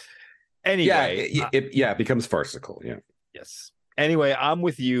 Anyway, It becomes farcical. Yeah. yes. Anyway, I'm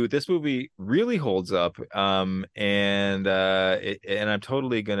with you. This movie really holds up, and I'm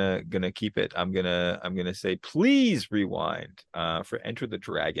totally gonna keep it. I'm gonna say, please rewind for Enter the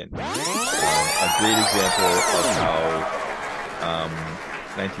Dragon, a great example of how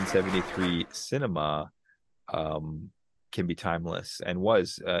 1973 cinema can be timeless, and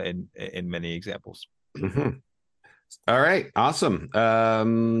was in many examples. Mm-hmm. All right. Awesome.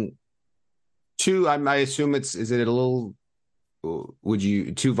 Two. I assume is it a little? Would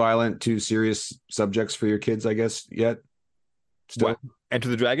you too violent, too serious subjects for your kids? I guess yet. Still. What? Enter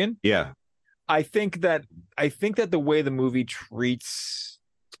the Dragon? Yeah. I think that the way the movie treats.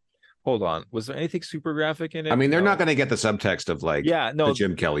 Hold on, was there anything super graphic in it? I mean, they're No. not going to get the subtext of like, Yeah, no, the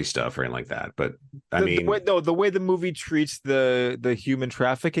Jim Kelly stuff or anything like that. But I mean, the way the movie treats the human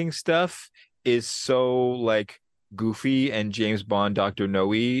trafficking stuff is so like goofy and James Bond, Dr.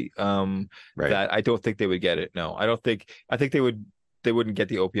 Noe, right. that I don't think they would get it. No, I think they wouldn't get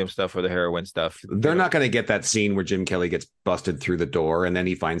the opium stuff or the heroin stuff. They're not going to get that scene where Jim Kelly gets busted through the door and then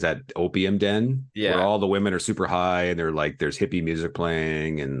he finds that opium den where all the women are super high and they're like, there's hippie music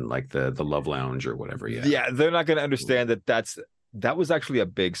playing and like the love lounge or whatever. Yeah. They're not going to understand that was actually a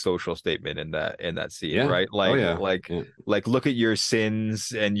big social statement in that scene, right? Like look at your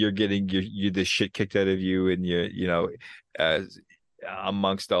sins, and you're getting the shit kicked out of you, and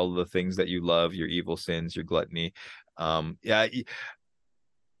amongst all the things that you love, your evil sins, your gluttony. No,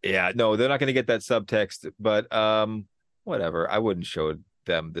 they're not going to get that subtext, but whatever. I wouldn't show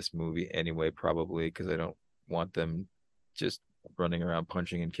them this movie anyway, probably, because I don't want them just running around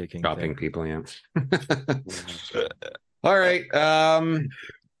punching and kicking, chopping people. Yeah. All right.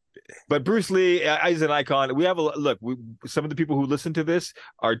 But Bruce Lee is an icon. We have some of the people who listen to this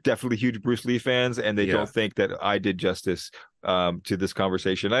are definitely huge Bruce Lee fans, and they don't think that I did justice to this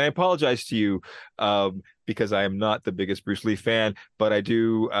conversation. I apologize to you, because I am not the biggest Bruce Lee fan, but I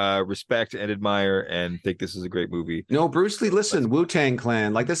do respect and admire and think this is a great movie. No, Bruce Lee, listen, Wu-Tang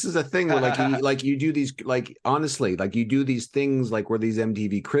Clan, like this is a thing where like you do these, like honestly, like you do these things like where these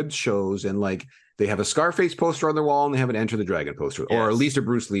MTV Cribs shows, and like they have a Scarface poster on their wall and they have an Enter the Dragon poster, or at least a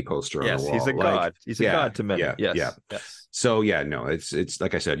Bruce Lee poster on the wall. He's a god. He's a god to many. Yes. So no, it's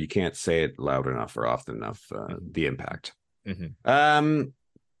like I said, you can't say it loud enough or often enough. The impact. Mm-hmm.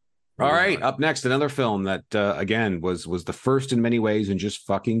 All right, up next, another film that again was the first in many ways and just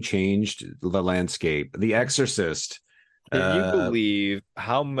fucking changed the landscape. The Exorcist. Can you believe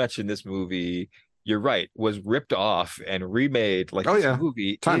how much in this movie you're right, was ripped off and remade. Like Oh this yeah,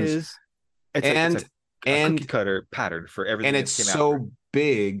 movie tons. is, it's And a cookie and cutter pattern for and everything that it's came after. so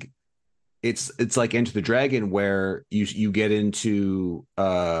big. It's like Into the Dragon, where you get into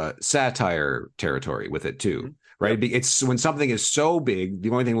satire territory with it too, Mhm. right? Yep. It's when something is so big, the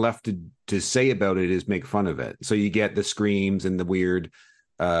only thing left to say about it is make fun of it. So you get the screams and the weird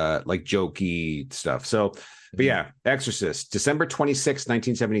like jokey stuff. So but Mhm. yeah, Exorcist, December 26th,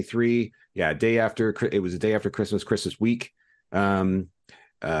 1973. Yeah, day after it was a day after Christmas, Christmas week. Um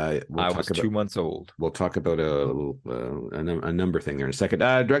we'll I talk was about 2 months old. we'll talk about a number thing there in a second.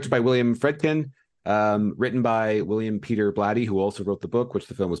 Directed by William Friedkin, written by William Peter Blatty, who also wrote the book, which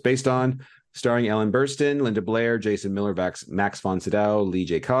the film was based on, starring Ellen Burstyn, Linda Blair, Jason Miller, Max von Sydow, Lee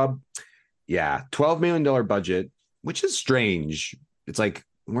J. Cobb. Yeah, $12 million budget, which is strange. It's like,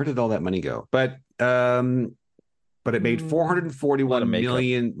 where did all that money go? But it made A lot of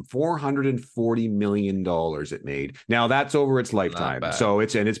makeup. 440 million dollars it made. Now that's over its Not lifetime. bad. So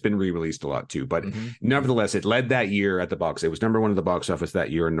it's been re-released a lot too, but Hmm. nevertheless it led that year at the box. It was number one at the box office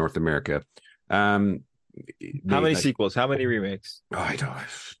that year in North America. Um How made many like, sequels? How many remakes? oh, I don't,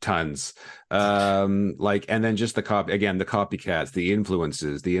 tons. Like, and then just the the copycats, the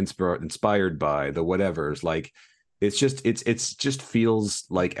influences, the inspired by, the whatevers. Like, it's just feels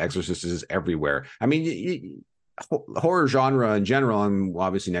like Exorcist is everywhere. I mean, horror genre in general, and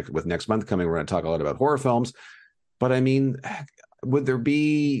obviously next month coming, we're going to talk a lot about horror films. But I mean, would there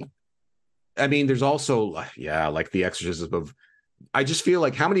be? I mean, there's also yeah, like the exorcism of. I just feel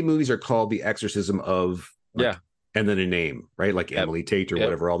like how many movies are called the exorcism of Yeah. like, and then a name, right? Like Yep. Emily Tate or Yep.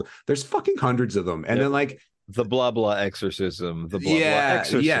 whatever. There's fucking hundreds of them, and Yep. then like The blah blah exorcism, the blah blah yeah,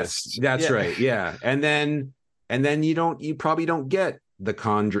 yes, exorcist. that's Yeah. right, yeah, and then you probably don't get the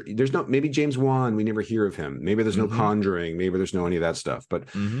conjure. There's no maybe James Wan. We never hear of him. Maybe there's no Hmm. Conjuring. Maybe there's no any of that stuff. But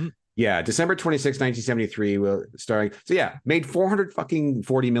Hmm. yeah, December 26, 1973, starring. So yeah, made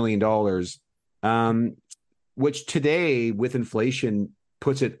 440 million dollars, which today with inflation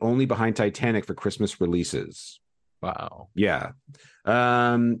puts it only behind Titanic for Christmas releases. Wow. Yeah.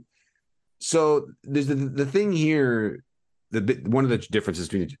 Um, so there's the thing here. One of the differences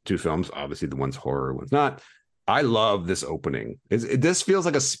between the two films, obviously the one's horror, one's not. I love this opening. This feels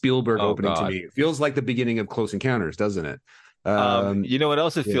like a Spielberg Oh opening to God. me. It feels like the beginning of Close Encounters, doesn't it? Um, You know what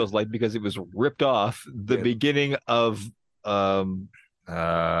else it yeah, feels like because it was ripped off the yeah. beginning of um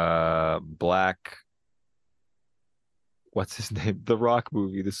Black, what's his name? The Rock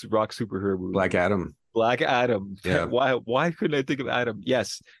movie, this Rock superhero Black movie. Adam. Black Adam. Yeah, Why couldn't I think of Adam?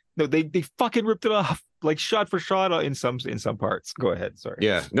 Yes. No, they fucking ripped it off like shot for shot in some parts. Go ahead. Sorry.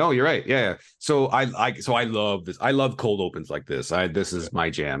 yeah. No, you're right. Yeah, yeah. So I love this. I love cold opens like this. This Yeah. is my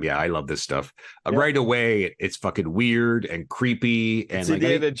jam. Yeah, I love this stuff. Yeah. Right away, it's fucking weird and creepy and It's like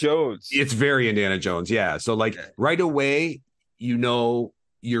Indiana Jones. it's very Indiana Jones. Yeah. So like Yeah. right away,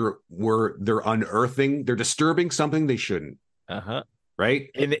 they're unearthing, they're disturbing something they shouldn't. Uh-huh. Right.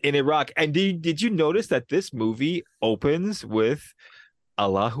 In Iraq. And did you notice that this movie opens with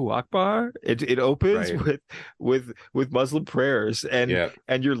Allahu Akbar? It opens Right. with Muslim prayers, Yeah.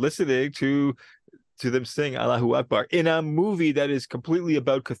 and you're listening to them sing Allahu Akbar in a movie that is completely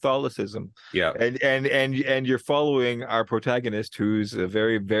about Catholicism. Yeah. And you're following our protagonist, who's a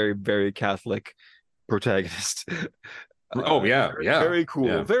very, very, very Catholic protagonist. Oh yeah. Very, Yeah. very cool.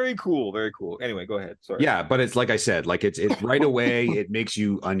 Yeah. Very cool. Very cool. Anyway, go ahead. Sorry. Yeah. But it's like I said, like it's right away, it makes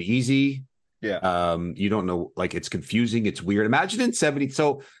you uneasy. Yeah. You don't know, like it's confusing, it's weird. Imagine in 70.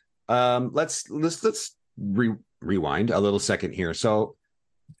 So let's rewind a little second here. So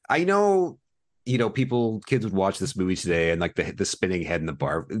I know, kids would watch this movie today and like the spinning head in the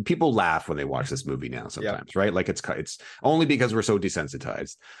bar. People laugh when they watch this movie now sometimes, right? Like it's only because we're so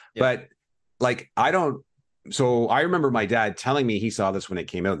desensitized. Yeah. But like I don't. So I remember my dad telling me he saw this when it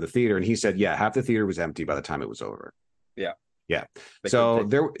came out in the theater, and he said, "Yeah, half the theater was empty by the time it was over." Yeah. Yeah. They So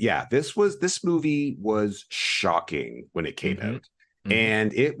couldn't take this movie was shocking when it came Mhm. out. Mhm.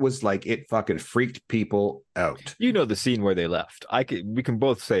 And it was like it fucking freaked people out. You know the scene where they left. We can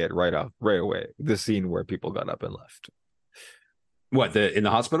both say it right away. The scene where people got up and left. What, in the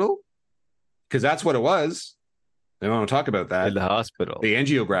hospital? Because that's what it was. I want to talk about that. In the hospital. The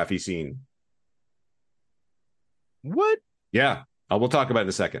angiography scene. What? Yeah. We'll talk about it in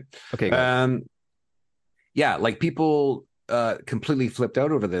a second. Okay. Go ahead. Yeah, like people completely flipped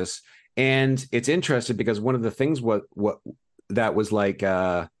out over this. And it's interesting because one of the things what that was like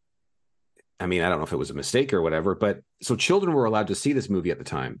I mean, I don't know if it was a mistake or whatever, but so children were allowed to see this movie at the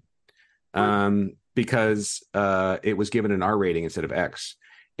time. Because it was given an R rating instead of X.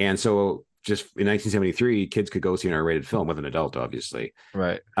 And so just in 1973, kids could go see an R-rated film with an adult, obviously.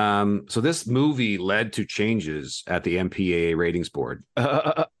 Right. So this movie led to changes at the MPAA ratings board.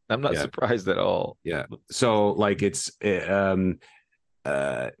 I'm not Yeah. surprised at all. Yeah. So like it's no,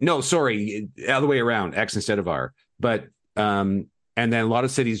 sorry, other way around, X instead of R. But and then a lot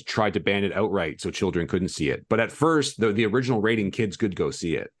of cities tried to ban it outright so children couldn't see it. But at first, the original rating, kids could go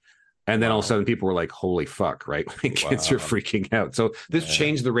see it. And then all of a sudden people were like, holy fuck, right? Like, kids are freaking out. So this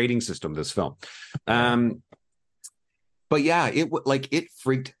changed the rating system, this film. But yeah, it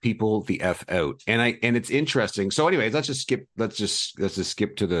freaked people the F out. And it's interesting. So anyways, let's just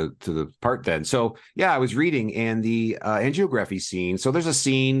skip to the part then. So yeah, I was reading, and the angiography scene. So there's a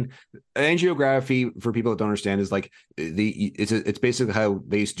scene. Angiography, for people that don't understand, is like it's basically how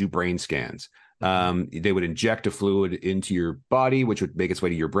they used to do brain scans. They would inject a fluid into your body, which would make its way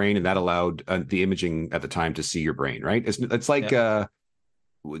to your brain, and that allowed the imaging at the time to see your brain, right? It's like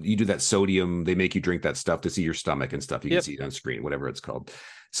you do that sodium, they make you drink that stuff to see your stomach and stuff. You can see it on screen, whatever it's called.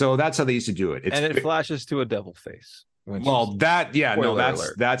 So that's how they used to do it. And it flashes to a devil face. Well,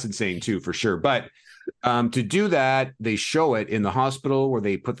 that's insane too, for sure. But to do that, they show it in the hospital where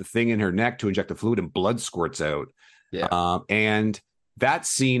they put the thing in her neck to inject the fluid and blood squirts out. Yeah. And that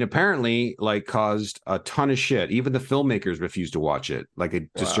scene apparently like caused a ton of shit. Even the filmmakers refused to watch it. Like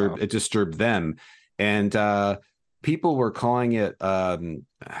it disturbed them. And people were calling it I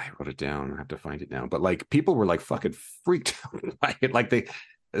wrote it down, I have to find it now, but like people were like fucking freaked out by it. Like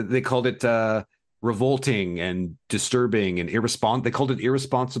they called it revolting and disturbing and irresponsible. They called it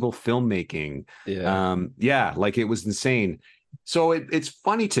irresponsible filmmaking. Like it was insane. So it's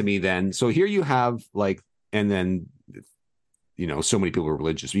funny to me then. So here you have like, and then so many people are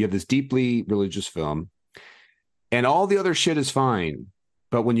religious. You have this deeply religious film, and all the other shit is fine,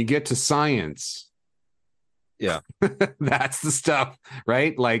 but when you get to science, that's the stuff,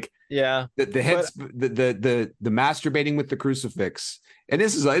 right? Like, the heads, the masturbating with the crucifix, and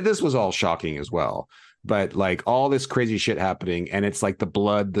this was all shocking as well. But like all this crazy shit happening, and it's like the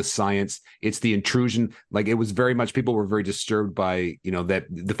blood, the science, it's the intrusion. Like it was very much, people were very disturbed by that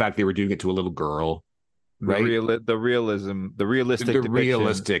the fact they were doing it to a little girl, right? The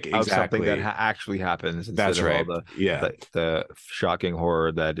realistic exactly of something that actually happens. That's right. Of all the shocking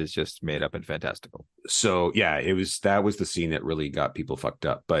horror that is just made up and fantastical. So yeah, that was the scene that really got people fucked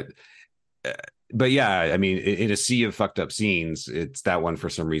up. But yeah, I mean, in a sea of fucked up scenes, it's that one for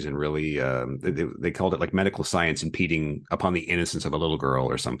some reason really. They called it like medical science impeding upon the innocence of a little girl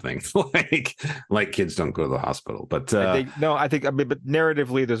or something. like kids don't go to the hospital. But I think but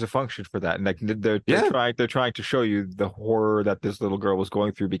narratively, there's a function for that, and like they're trying to show you the horror that this little girl was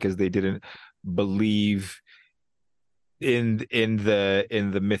going through because they didn't believe in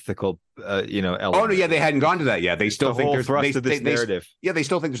the mythical element. Oh no, yeah, they hadn't gone to that yet. They still think there's thrust of this narrative. They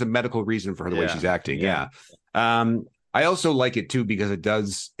still think there's a medical reason for her the way she's acting. I also like it too because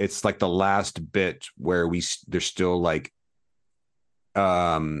it's like the last bit where they're still like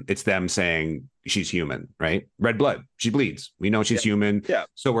it's them saying she's human, right? Red blood, she bleeds, we know she's human.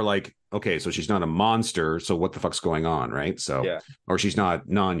 So we're like, okay, so she's not a monster, so what the fuck's going on, right? So or she's not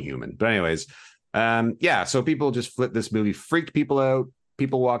non-human. But anyways, so people just flipped this movie, freaked people out,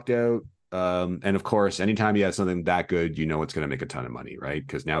 people walked out, and of course anytime you have something that good, it's going to make a ton of money, right?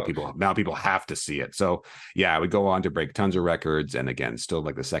 Because now people have to see it. So yeah, it would go on to break tons of records, and again, still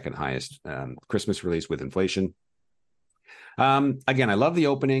like the second highest Christmas release with inflation. Again, I love the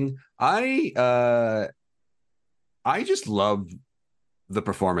opening. I just love the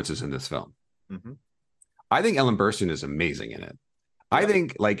performances in this film. I think Ellen Burstyn is amazing in it. I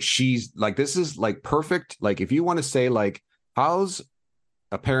think like she's like, this is like perfect. Like if you want to say like, how's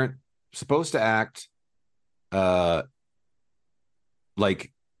a parent supposed to act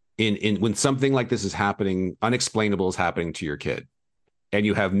like in when something like this is happening, unexplainable is happening to your kid, and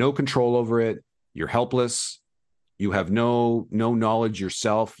you have no control over it, you're helpless, you have no knowledge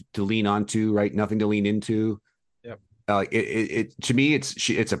yourself to lean onto, right? Nothing to lean into. To me,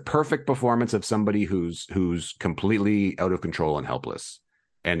 it's a perfect performance of somebody who's completely out of control and helpless,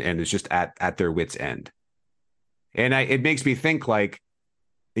 and is just at their wits' end. And it makes me think like,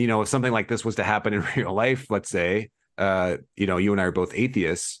 if something like this was to happen in real life, let's say, you and I are both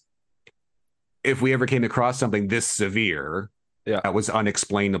atheists. If we ever came across something this severe, that was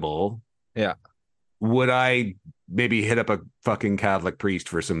unexplainable, would I maybe hit up a fucking Catholic priest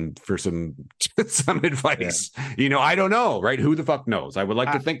for some advice? I don't know, right? Who the fuck knows? I would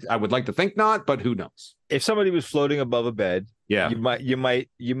like to think not, but who knows? If somebody was floating above a bed, you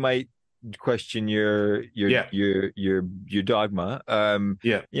might question your dogma.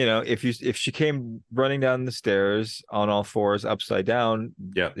 Yeah. If she came running down the stairs on all fours upside down,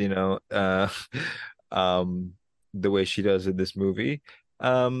 Yeah. you know, um, the way she does in this movie,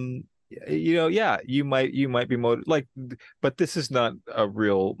 yeah, you might be motivated. Like, but this is not a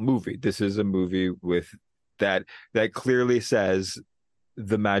real movie. This is a movie with that clearly says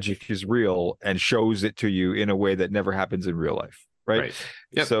the magic is real and shows it to you in a way that never happens in real life, right? Right.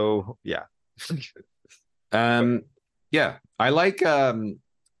 Yep. So yeah. Um, yeah, I like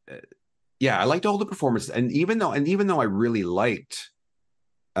yeah, I liked all the performances, and even though I really liked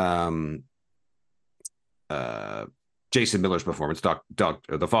um uh Jason Miller's performance,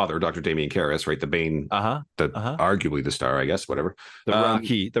 the father, Dr. Damian Karras, right? The Bane, Uh-huh. the Uh-huh. arguably the star, I guess, whatever.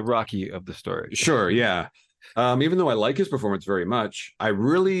 The Rocky of the story. Sure, yeah. Even though I like his performance very much, I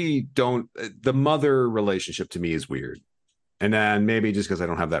really don't. The mother relationship to me is weird, and then maybe just because I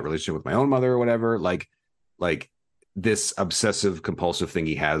don't have that relationship with my own mother or whatever, like this obsessive compulsive thing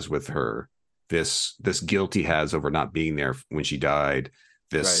he has with her, this guilt he has over not being there when she died,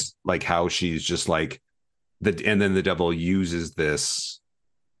 Right. this like how she's just like and then the devil uses this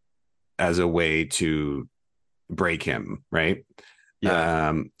as a way to break him, right?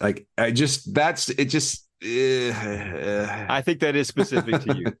 Yeah. Like I just that's it just I think that is specific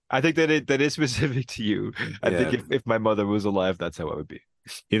to you. I think that is specific to you. I think yeah. if my mother was alive, that's how it would be.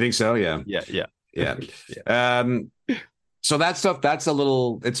 You think so? Yeah. Yeah, yeah. Yeah. Yeah. So that stuff, that's a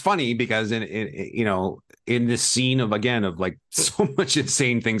little, it's funny because in this scene of, again, of like so much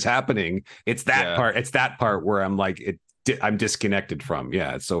insane things happening, it's that part where I'm like, I'm disconnected from.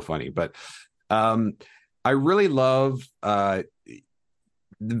 Yeah. It's so funny. But I really love,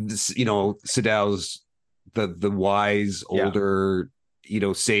 Sadow's, the wise, older,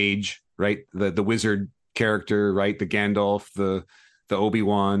 sage, right? The wizard character, right? The Gandalf, the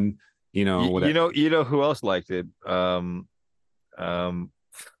Obi-Wan, whatever. Who else liked it?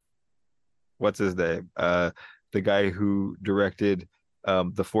 What's his name? The guy who directed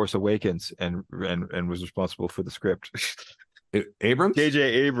The Force Awakens and was responsible for the script. Abrams? J.J.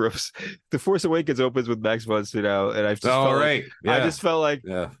 Abrams. The Force Awakens opens with Max von Sydow, and I just felt like,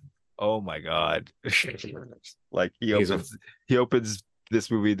 oh my God. Like he opens this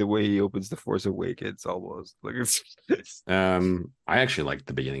movie the way he opens The Force Awakens almost. Like I actually liked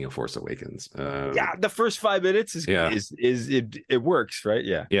the beginning of Force Awakens. Yeah, the first 5 minutes is it works, right?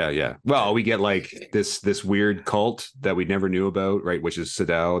 Yeah. Well, we get like this weird cult that we never knew about, right? Which is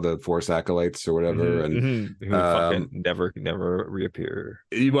Sadow, the Force acolytes or whatever, and who fucking never reappear.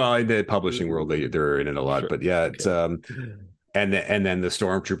 Well, in the publishing world, they're in it a lot, but yeah, it's and then the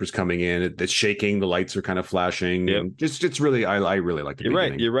stormtroopers coming in, it's shaking, the lights are kind of flashing. Yep. It's really, I really like the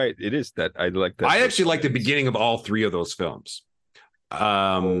beginning. You're right. It is that I like that. I actually like the beginning of all three of those films.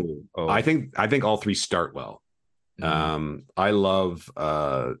 I think all three start well. I love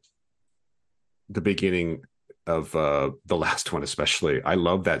the beginning of the last one, especially. I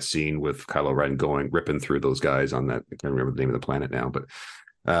love that scene with Kylo Ren ripping through those guys on that. I can't remember the name of the planet now, but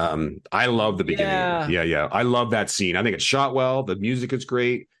I love the beginning. Yeah. I love that scene. I think it's shot well. The music is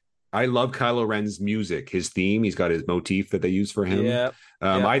great. I love Kylo Ren's music, his theme. He's got his motif that they use for him. Yeah.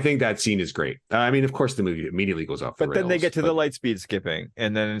 I think that scene is great. I mean, of course, the movie immediately goes off the rails. But then they get to the light speed skipping,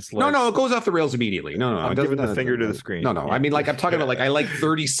 and then it's like... No, it goes off the rails immediately. No. I'm giving the finger to the screen. No. Yeah. I mean, like, I'm talking about, like, I like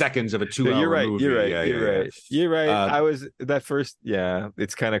 30 seconds of a 2-hour movie. You're right. You're right. I was... That first... Yeah,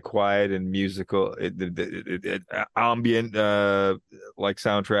 it's kind of quiet and musical. Ambient, like,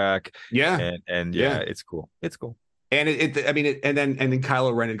 soundtrack. Yeah. And it's cool. It's cool. And and then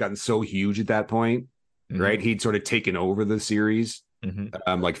Kylo Ren had gotten so huge at that point, right? He'd sort of taken over the series,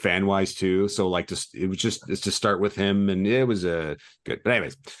 like fan wise too. So like, it's to start with him, and it was good. But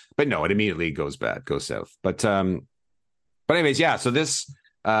anyways, no, it immediately goes south. But anyways, yeah. So this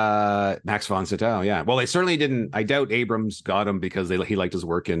Max von Sydow, yeah. Well, they certainly didn't. I doubt Abrams got him because he liked his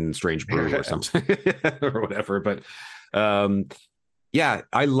work in Strange Brew or something or whatever. But yeah,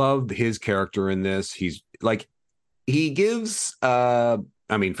 I loved his character in this. He's like. He gives, I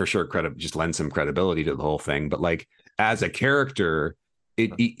mean, for sure, just lends some credibility to the whole thing. But like as a character,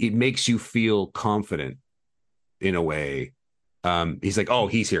 it makes you feel confident in a way. He's like, oh,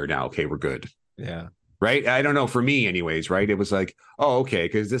 he's here now. Okay, we're good. Yeah. Right. I don't know. For me, anyways. Right. It was like, oh, okay,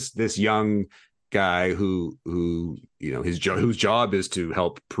 because this young guy who whose job is to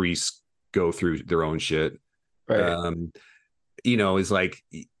help priests go through their own shit. Right. Is like.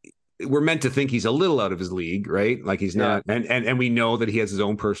 We're meant to think he's a little out of his league, right? Like he's not, and we know that he has his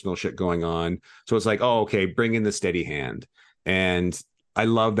own personal shit going on. So it's like, oh, okay, bring in the steady hand. And I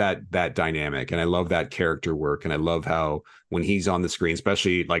love that dynamic, and I love that character work, and I love how when he's on the screen,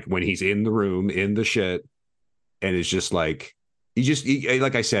 especially like when he's in the room in the shit, and it's just like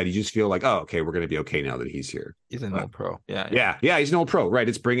like I said, you just feel like, oh, okay, we're gonna be okay now that he's here. He's an old pro. Yeah, yeah. Yeah, he's an old pro, right?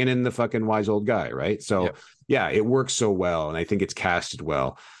 It's bringing in the fucking wise old guy, right? So Yep. yeah, it works so well, and I think it's casted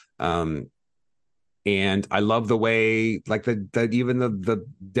well. Um, and I love the way like the even the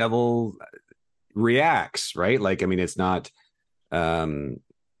devil reacts, right? Like, I mean, it's not um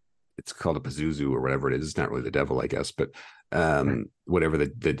it's called a Pazuzu or whatever it is. It's not really the devil, I guess, but whatever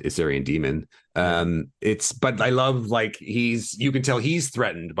the Assyrian demon. Yeah. It's but I love like you can tell he's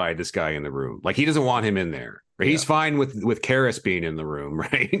threatened by this guy in the room. Like he doesn't want him in there. Or Yeah. he's fine with Karis being in the room,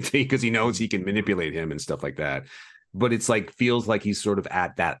 right? Because he knows he can manipulate him and stuff like that. But it's like feels like he's sort of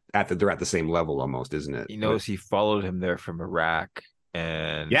they're at the same level almost, isn't it? He knows he followed him there from Iraq,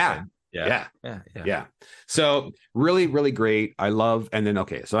 and Yeah. yeah, Yeah. yeah, yeah. Yeah. So really, really great. I love, and then,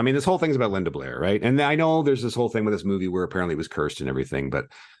 okay. So, I mean, this whole thing's about Linda Blair, right? And I know there's this whole thing with this movie where apparently it was cursed and everything, but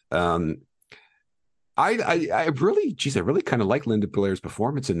I really, geez, I really kind of like Linda Blair's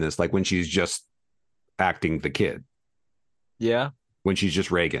performance in this, like when she's just acting the kid, Yeah. when she's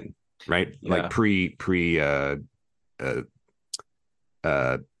just Reagan, right? Yeah. Like pre, uh,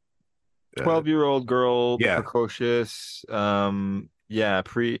 uh, 12-year-old girl, yeah, precocious. Yeah, yeah,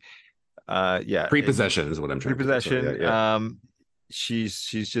 prepossession is what I'm trying to say. So, prepossession. yeah. She's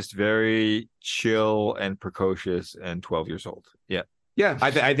just very chill and precocious and 12 years old. Yeah. Yeah,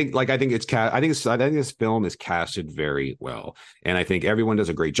 I think I think this film is casted very well, and I think everyone does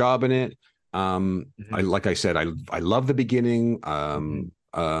a great job in it. I like I said, I love the beginning. I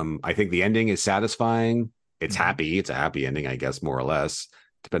think the ending is satisfying. It's happy. It's a happy ending, I guess, more or less,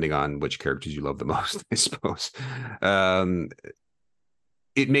 depending on which characters you love the most, I suppose.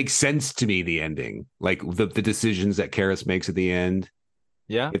 It makes sense to me, the ending, like the decisions that Karis makes at the end.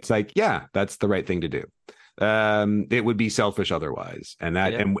 Yeah. It's like, yeah, that's the right thing to do. It would be selfish otherwise,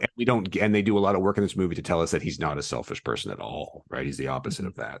 and we don't, and they do a lot of work in this movie to tell us that he's not a selfish person at all, right? He's the opposite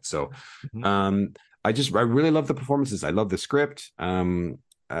of that. So I really love the performances. I love the script.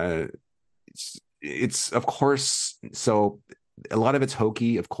 It's of course, so a lot of it's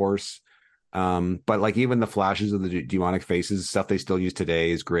hokey, of course, but like even the flashes of the demonic faces stuff they still use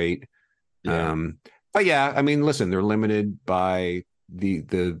today is great. But yeah, I mean, listen, they're limited by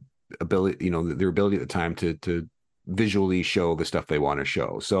the ability, their ability at the time to visually show the stuff they want to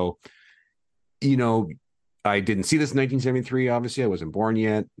show. So, I didn't see this in 1973. Obviously, I wasn't born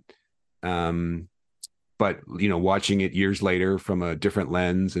yet. But watching it years later from a different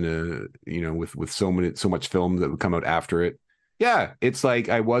lens and with so much film that would come out after it, yeah, it's like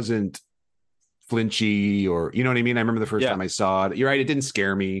I wasn't flinchy, or you know what I mean. I remember the first time I saw it. You're right; it didn't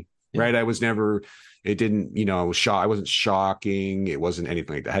scare me. Yeah. Right, I was never. It didn't, I was shocked. I wasn't shocking. It wasn't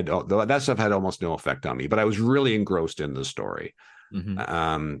anything like that. That stuff had almost no effect on me, but I was really engrossed in the story.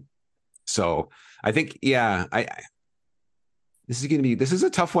 So I think, yeah, this is a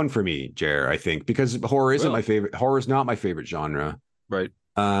tough one for me, Jer, I think, because horror isn't my favorite. Horror is not my favorite genre. Right.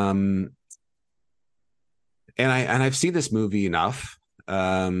 And I've seen this movie enough.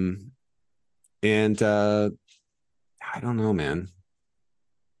 And I don't know, man.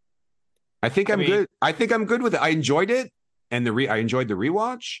 I think I'm good. I think I'm good with it. I enjoyed it, and I enjoyed the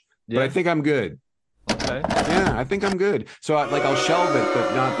rewatch, but I think I'm good. Okay. Yeah, I think I'm good. So I'll shelve it,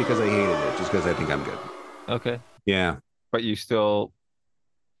 but not because I hated it, just because I think I'm good. Okay. Yeah. But you still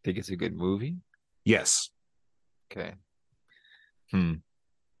think it's a good movie? Yes. Okay.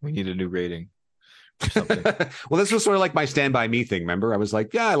 We need a new rating or something. Well, this was sort of like my Stand By Me thing. Remember, I was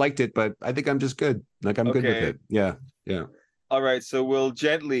like, yeah, I liked it, but I think I'm just good. Like I'm good with it. Yeah. Yeah. All right, so we'll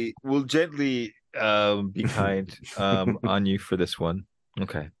gently be kind on you for this one.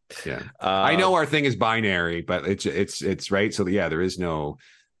 Okay. Yeah. I know our thing is binary, but it's right. So yeah, there is no.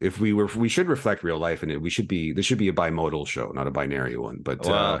 If we should reflect real life, and this should be a bimodal show, not a binary one.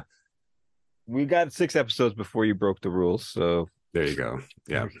 But we got 6 episodes before you broke the rules, so there you go.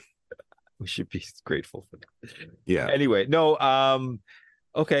 Yeah, we should be grateful for that. Yeah. Anyway, no.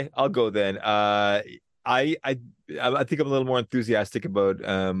 Okay, I'll go then. I think I'm a little more enthusiastic about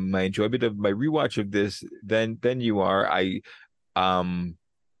my enjoyment of my rewatch of this than you are.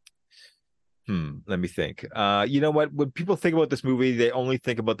 Let me think. You know what? When people think about this movie, they only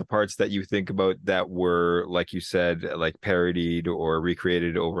think about the parts that you think about that were, like you said, like parodied or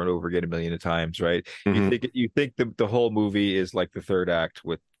recreated over and over again a million of times, right? You think the whole movie is like the third act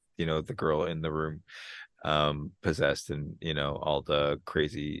with the girl in the room possessed and all the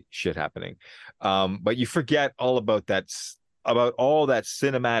crazy shit happening, but you forget all about all that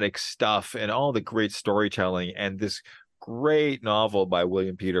cinematic stuff and all the great storytelling and this great novel by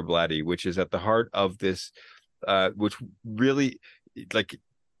William Peter Blatty, which is at the heart of this, which really like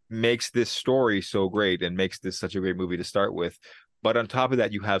makes this story so great and makes this such a great movie to start with. But on top of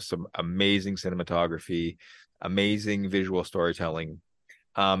that, you have some amazing cinematography, amazing visual storytelling.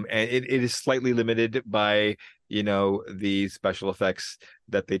 And it is slightly limited by, the special effects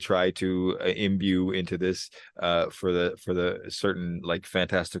that they try to imbue into this for the certain like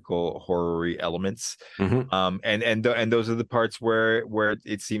fantastical horror elements. Hmm. And those are the parts where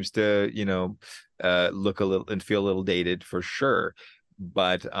it seems to, look a little and feel a little dated for sure.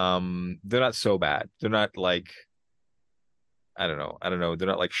 But they're not so bad. They're not like, I don't know. They're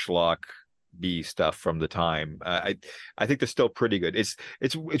not like schlock B stuff from the time. I think they're still pretty good. It's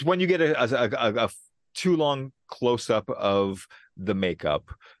when you get a too long close up of the makeup,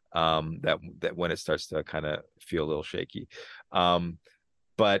 that when it starts to kind of feel a little shaky.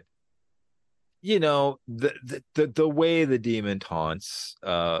 But the way the demon taunts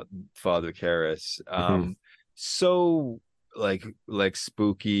Father Karras, Hmm. so like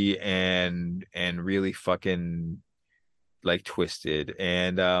spooky and really fucking like twisted.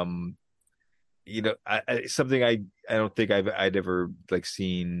 And something I don't think I'd ever like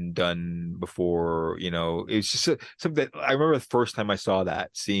seen done before. It's just something that I remember the first time I saw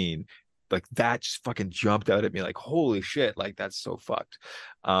that scene, like that just fucking jumped out at me like, holy shit, like that's so fucked.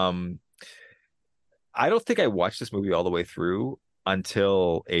 um I don't think I watched this movie all the way through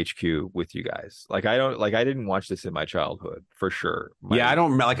until HQ with you guys. Like I didn't watch this in my childhood for sure. Yeah,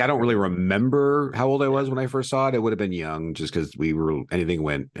 My I don't really remember how old I was when I first saw it. It would have been young just because we were anything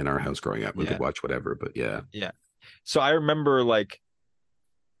went in our house growing up. We could Yeah, watch whatever, but yeah. yeah. So I remember like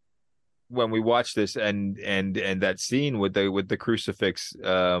when we watched this and that scene with the crucifix,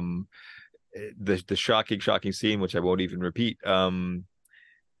 the shocking scene, which I won't even repeat.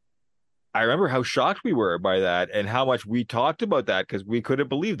 I remember how shocked we were by that and how much we talked about that because we couldn't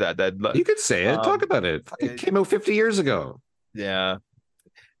believe that You could say it. Talk um about it. It it- came out 50 years ago. yeah.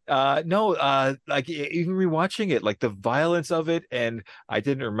 No, like even rewatching it, like the violence of it, and I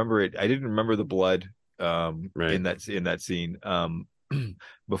didn't remember it. I didn't remember the blood Right. in that scene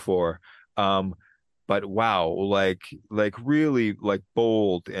before. Um but wow, like really like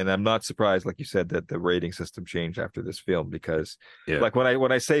bold. And I'm not surprised, like you said, that the rating system changed after this film because Yeah. like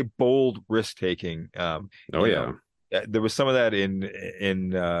when I say bold risk taking, Oh you know, yeah. there was some of that in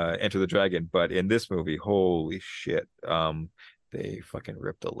Enter the Dragon, but in this movie, holy shit, they fucking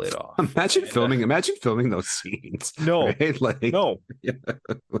ripped the lid off. And Imagine filming those scenes, no, right? Like, no, yeah.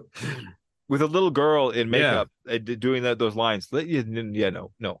 with a little girl in Yeah. makeup doing those lines. Yeah,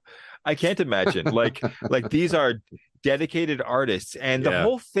 no, no, I can't imagine. Like these are dedicated artists, and the Yeah.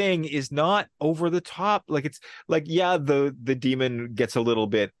 whole thing is not over the top. Like it's like, yeah, the demon gets a little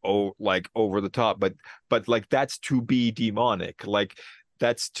bit like over the top, but like that's to be demonic. Like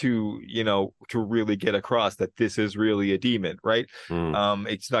that's to really get across that this is really a demon, right? Mm.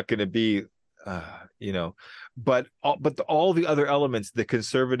 It's not going to be you know but all the other elements, the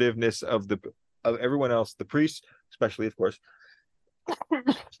conservativeness of everyone else, the priests especially, of course,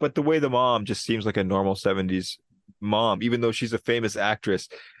 but the way the mom just seems like a normal 70s mom, even though she's a famous actress.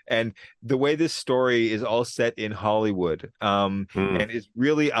 And the way this story is all set in Hollywood, Mm. and is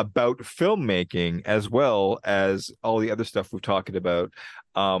really about filmmaking as well as all the other stuff we're talking about.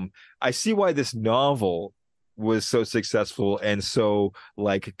 I see why this novel was so successful and so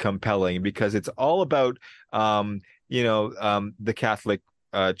like compelling, because it's all about the Catholic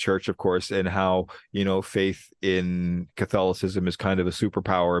church, of course, and how faith in Catholicism is kind of a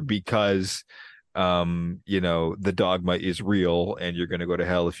superpower because the dogma is real and you're going to go to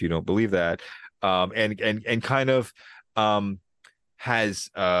hell if you don't believe that. And kind of um has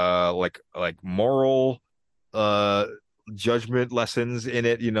like moral uh judgment lessons in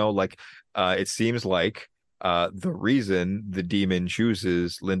it, like it seems like the reason the demon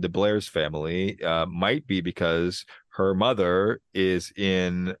chooses Linda Blair's family might be because her mother is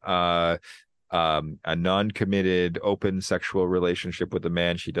in a non-committed open sexual relationship with a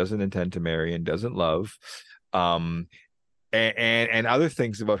man she doesn't intend to marry and doesn't love. um and other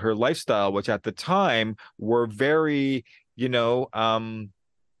things about her lifestyle, which at the time were very, you know um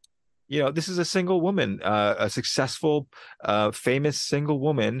this is a single woman, a successful, famous single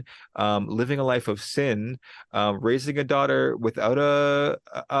woman, living a life of sin, raising a daughter without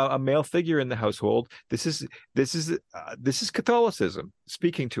a male figure in the household. This is Catholicism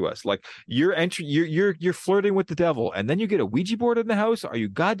speaking to us. Like you're flirting with the devil, and then you get a Ouija board in the house. Are you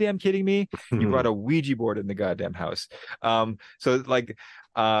goddamn kidding me? You brought a Ouija board in the goddamn house. So like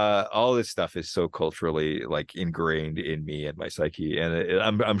all this stuff is so culturally like ingrained in me and my psyche, and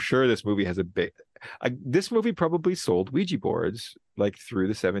I'm sure this movie has this movie probably sold Ouija boards like through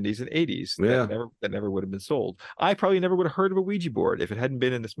the 70s and 80s Yeah. that never would have been sold. I probably never would have heard of a Ouija board if it hadn't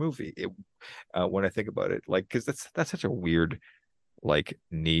been in this movie. When I think about it, like, because that's such a weird, like,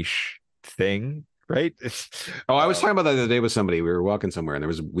 niche thing, right? Oh, I was talking about that the other day with somebody. We were walking somewhere and there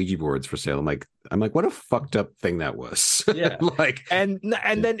was Ouija boards for sale. I'm like, what a fucked up thing that was. Yeah. Like, and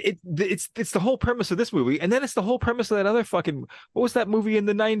then it's the whole premise of this movie, and then it's the whole premise of that other fucking, what was that movie in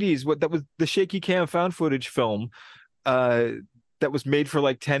the 90s? What, that was the shaky cam found footage film uh that was made for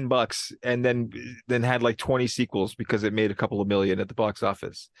like $10 and then had like 20 sequels because it made a couple of million at the box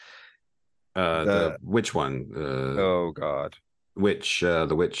office. the which one? Oh God.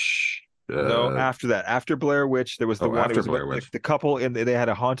 The witch. No, after that, after Blair Witch, there was the one. It After was Blair about Witch. the couple, and they had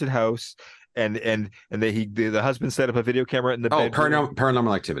a haunted house, and the husband set up a video camera in the Oh, bedroom.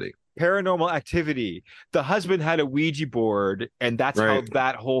 paranormal activity. Paranormal Activity. The husband had a Ouija board, and that's how Right.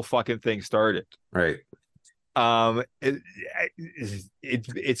 that whole fucking thing started. Right.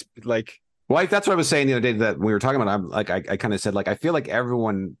 It's like, Well, that's what I was saying the other day that we were talking about. I'm like, I kind of said, like, I feel like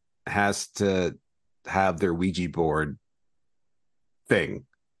everyone has to have their Ouija board thing.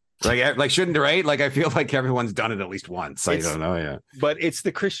 Like shouldn't, right? Like, I feel like everyone's done it at least once. I don't know. Yeah. but it's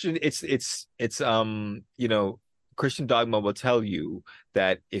the Christian. Christian dogma will tell you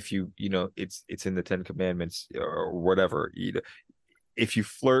that if it's in the Ten Commandments or whatever. If you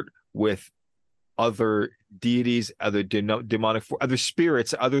flirt with other deities, other demonic, other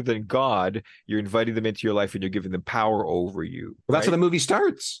spirits other than God, you're inviting them into your life and you're giving them power over you. Well, that's how the movie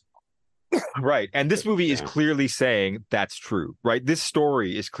starts. Right. And this movie is Yeah. clearly saying that's true, right? This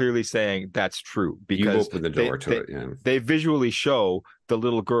story is clearly saying that's true You because open the door to it. Yeah. they visually show the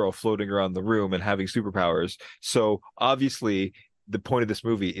little girl floating around the room and having superpowers. So obviously the point of this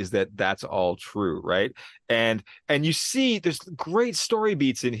movie is that that's all true, right? And you see there's great story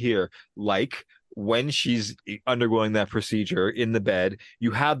beats in here, like when she's undergoing that procedure in the bed,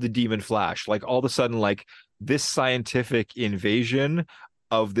 you have the demon flash. Like all of a sudden, like this scientific invasion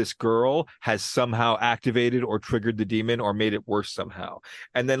of this girl has somehow activated or triggered the demon or made it worse somehow.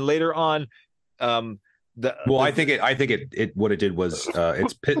 And then later on, I think it what it did was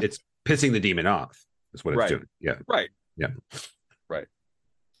it's pissing the demon off. That's what it's doing. Yeah. Right. Yeah. Right.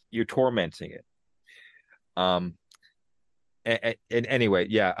 You're tormenting it. And anyway,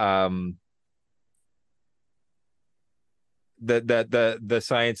 yeah. The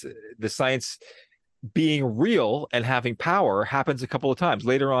science being real and having power happens a couple of times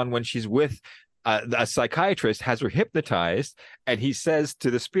later on when she's with a psychiatrist, has her hypnotized, and he says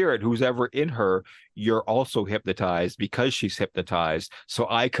to the spirit who's ever in her, you're also hypnotized because she's hypnotized, so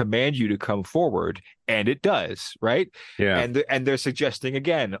I command you to come forward, and it does, right? Yeah. And they're suggesting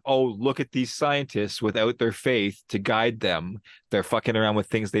again, oh, look at these scientists without their faith to guide them, they're fucking around with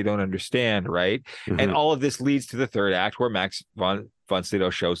things they don't understand, right? Mm-hmm. And all of this leads to the third act where Max von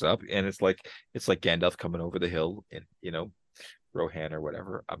Sydow shows up, and it's like Gandalf coming over the hill in Rohan or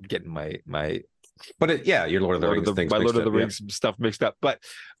whatever. I'm getting my but your Lord of the Rings things, my Lord of the Rings stuff mixed up. But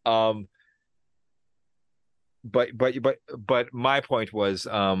my point was,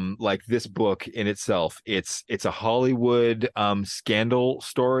 like, this book in itself, it's a Hollywood scandal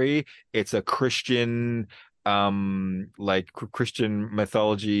story. It's a Christian Christian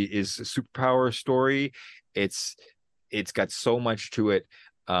mythology is a superpower story. It's got so much to it.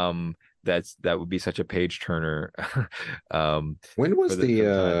 That would be such a page turner. When was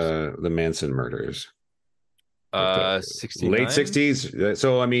the Manson murders? 69? Late 60s.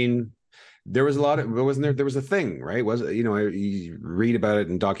 So I mean, there was a lot of, wasn't there? There was a thing, right? You read about it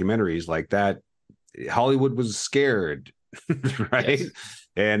in documentaries like that. Hollywood was scared, right? Yes.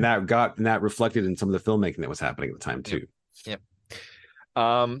 And that reflected in some of the filmmaking that was happening at the time too. Yep.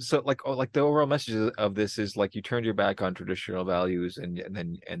 So like the overall message of this is like, you turned your back on traditional values and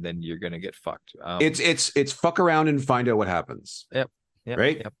then you're gonna get fucked. It's fuck around and find out what happens. Yep.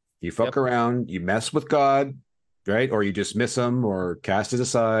 Right. Yep. You fuck around, you mess with God, right? Or you dismiss him or cast it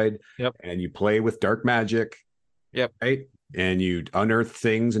aside. Yep. And you play with dark magic. Yep. Right. And you unearth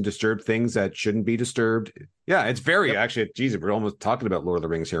things and disturb things that shouldn't be disturbed. Yeah, it's very actually, geez, we're almost talking about Lord of the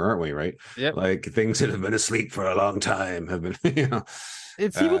Rings here, aren't we? Right? Yeah. Like things that have been asleep for a long time have been,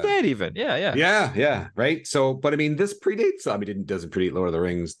 It's Evil Dead even. Yeah. Right. So, but I mean, this predates, it doesn't predate Lord of the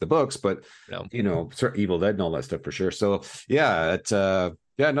Rings, the books, but Evil Dead and all that stuff for sure. So yeah,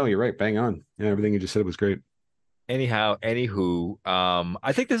 no, you're right. Bang on. Yeah, everything you just said was great. Anywho,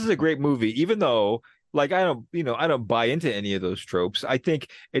 I think this is a great movie, even though, like, I don't buy into any of those tropes. I think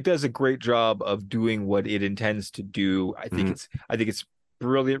it does a great job of doing what it intends to do. I think it's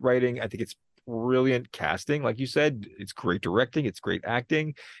brilliant writing. I think it's brilliant casting. Like you said, it's great directing, it's great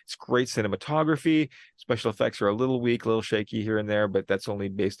acting, it's great cinematography. Special effects are a little weak, a little shaky here and there, but that's only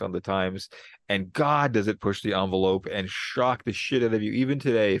based on the times. And God, does it push the envelope and shock the shit out of you. Even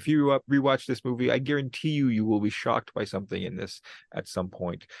today, if you rewatch this movie, I guarantee you will be shocked by something in this at some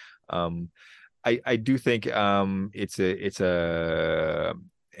point. Um, I do think it's a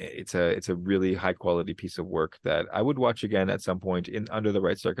really high quality piece of work that I would watch again at some point in under the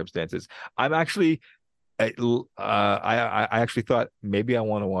right circumstances. I'm actually I actually thought maybe I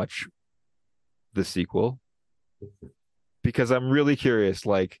want to watch the sequel because I'm really curious.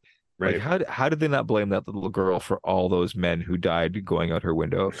 Like Right. how did they not blame that little girl for all those men who died going out her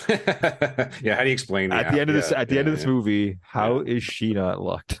window? Yeah. How do you explain the At the end of this yeah, at the end yeah, of this yeah, movie, yeah. how is she not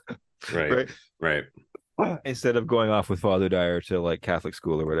locked? Right. Right? Right. Instead of going off with Father Dyer to like Catholic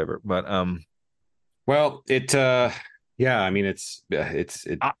school or whatever. But Well, yeah, I mean I, it's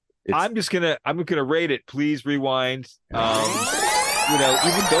I'm gonna rate it. Please rewind. Even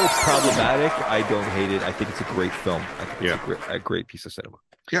though it's problematic, I don't hate it. I think it's a great film. I think yeah. it's a great piece of cinema.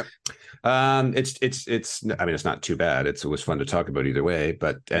 Yeah. It's I mean, it's not too bad. It was fun to talk about either way,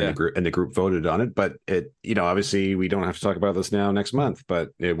 but Yeah. the group voted on it, but obviously we don't have to talk about this now next month,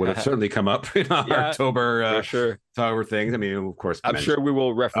 but it would have certainly come up in our Yeah, for sure. October things. I mean, of course, I'm sure we will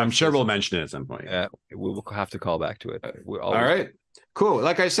I'm reference sure this. we'll mention it at some point. Yeah, we will have to call back to it. We All always right. Cool.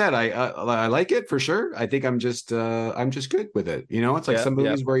 Like I said, I like it for sure. I think I'm just good with it. It's like yeah, some yeah,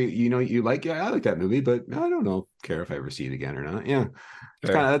 movies where you like, yeah, I like that movie, but I don't know, care if I ever see it again or not. Yeah. It's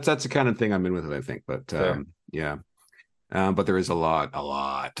kind fair, of that's the kind of thing I'm in with it, I think. But fair. yeah. But there is a lot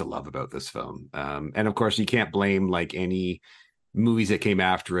to love about this film. And of course you can't blame like any movies that came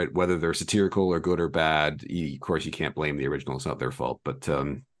after it, whether they're satirical or good or bad. Of course you can't blame the original. It's not their fault. But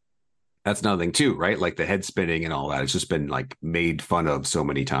that's another thing too, right? Like the head spinning and all that. It's just been like made fun of so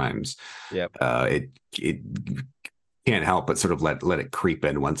many times. Yep. It can't help but sort of let it creep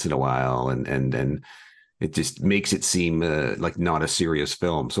in once in a while, and it just makes it seem like not a serious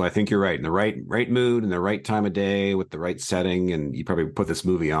film. So I think you're right, in the right mood and the right time of day with the right setting, and you probably put this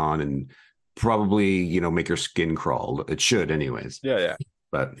movie on and probably make your skin crawl. It should, anyways. Yeah, yeah,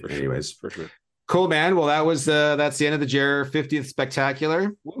 But for sure, anyways, for sure. cool, man. Well, that's the end of the Jer 50th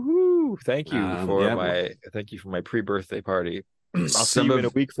Spectacular. Woohoo! Yeah, Thank you for my pre-birthday party. I'll see some you in a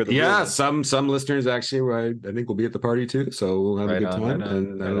of week for the real yeah, one. some listeners actually, I think will be at the party too, so we'll have a Right good on, time, right on,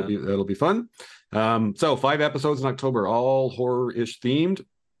 and right on. that'll be fun. So 5 episodes in October, all horror-ish themed.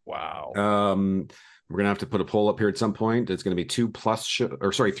 Wow. We're gonna have to put a poll up here at some point. It's gonna be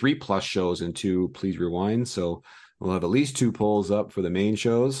 3+ shows and 2 Please Rewind. So we'll have at least 2 polls up for the main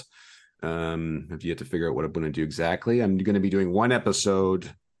shows. If you have to figure out what I'm gonna do exactly, I'm gonna be doing 1 episode.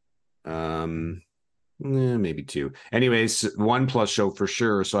 Maybe 2. Anyways, 1+ show for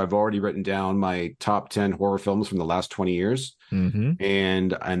sure. So I've already written down my top 10 horror films from the last 20 years. Mm-hmm.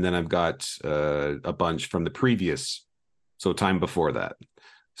 And then I've got a bunch from the previous, so time before that.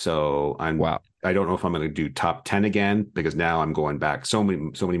 So Wow. I don't know if I'm going to do top 10 again, because now I'm going back so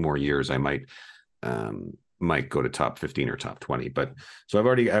many more years. I might go to top 15 or top 20, but so I've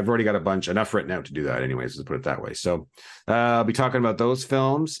already got a bunch, enough written out to do that anyways, to put it that way. So I'll be talking about those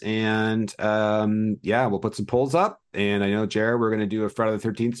films, and yeah, we'll put some polls up, and I know, Jared, we're going to do a Friday the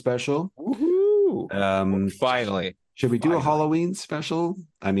 13th special. Woohoo! Finally. Should we do a Halloween special?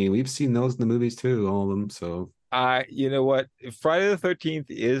 I mean, we've seen those in the movies too, all of them. So You know what? Friday the 13th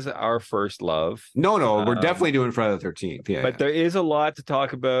is our first love. no, we're definitely doing Friday the 13th. Yeah, But there is a lot to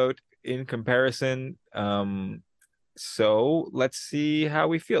talk about in comparison. So let's see how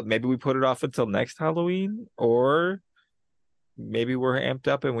we feel. Maybe we put it off until next Halloween, or maybe we're amped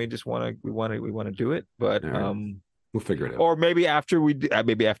up and we just want to do it. But right. We'll figure it out. or maybe after we do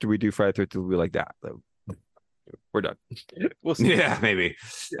Friday the 13th, we'll be like that. We're done. We'll see. Yeah, maybe.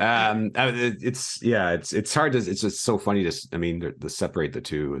 It's hard to. It's just so funny to. I mean, to separate the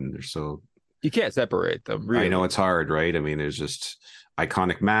two, and they're so. You can't separate them. Really. I know it's hard, right? I mean, there's just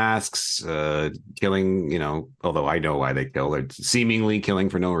iconic masks, killing. Although I know why they kill. They're seemingly killing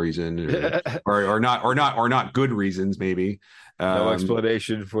for no reason, or not good reasons, maybe. No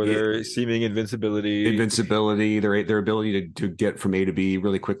explanation for their seeming invincibility. Their ability to get from A to B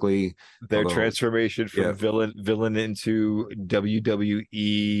really quickly. Their transformation from villain into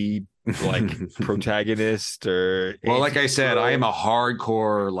WWE protagonist, or well, like I said, I am a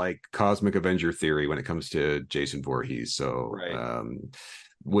hardcore cosmic Avenger theory when it comes to Jason Voorhees. So right.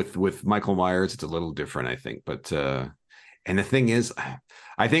 With Michael Myers, it's a little different, I think. But and the thing is,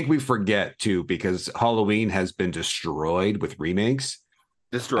 I think we forget too, because Halloween has been destroyed with remakes.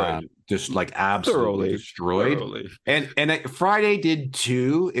 Destroyed. just like absolutely Thoroughly, destroyed. thoroughly. And Friday did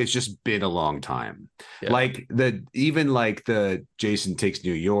too. It's just been a long time. Yeah. Like the Jason Takes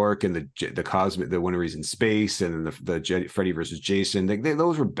New York and the Cosmic, the When He's in Space, and then the Freddy versus Jason.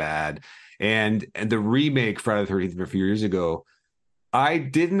 Those were bad. And the remake Friday the 13th from a few years ago, I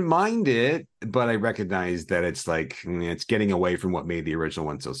didn't mind it, but I recognize that it's like it's getting away from what made the original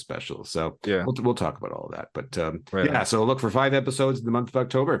one so special. So Yeah. we'll talk about all of that. But Right yeah, on. so look for 5 episodes in the month of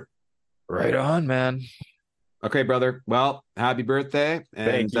October. Right on, man. Okay, brother. Well, happy birthday,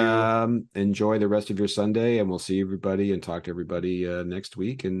 Thank and you. enjoy the rest of your Sunday. And we'll see everybody and talk to everybody next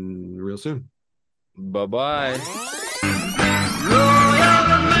week and real soon. Bye bye.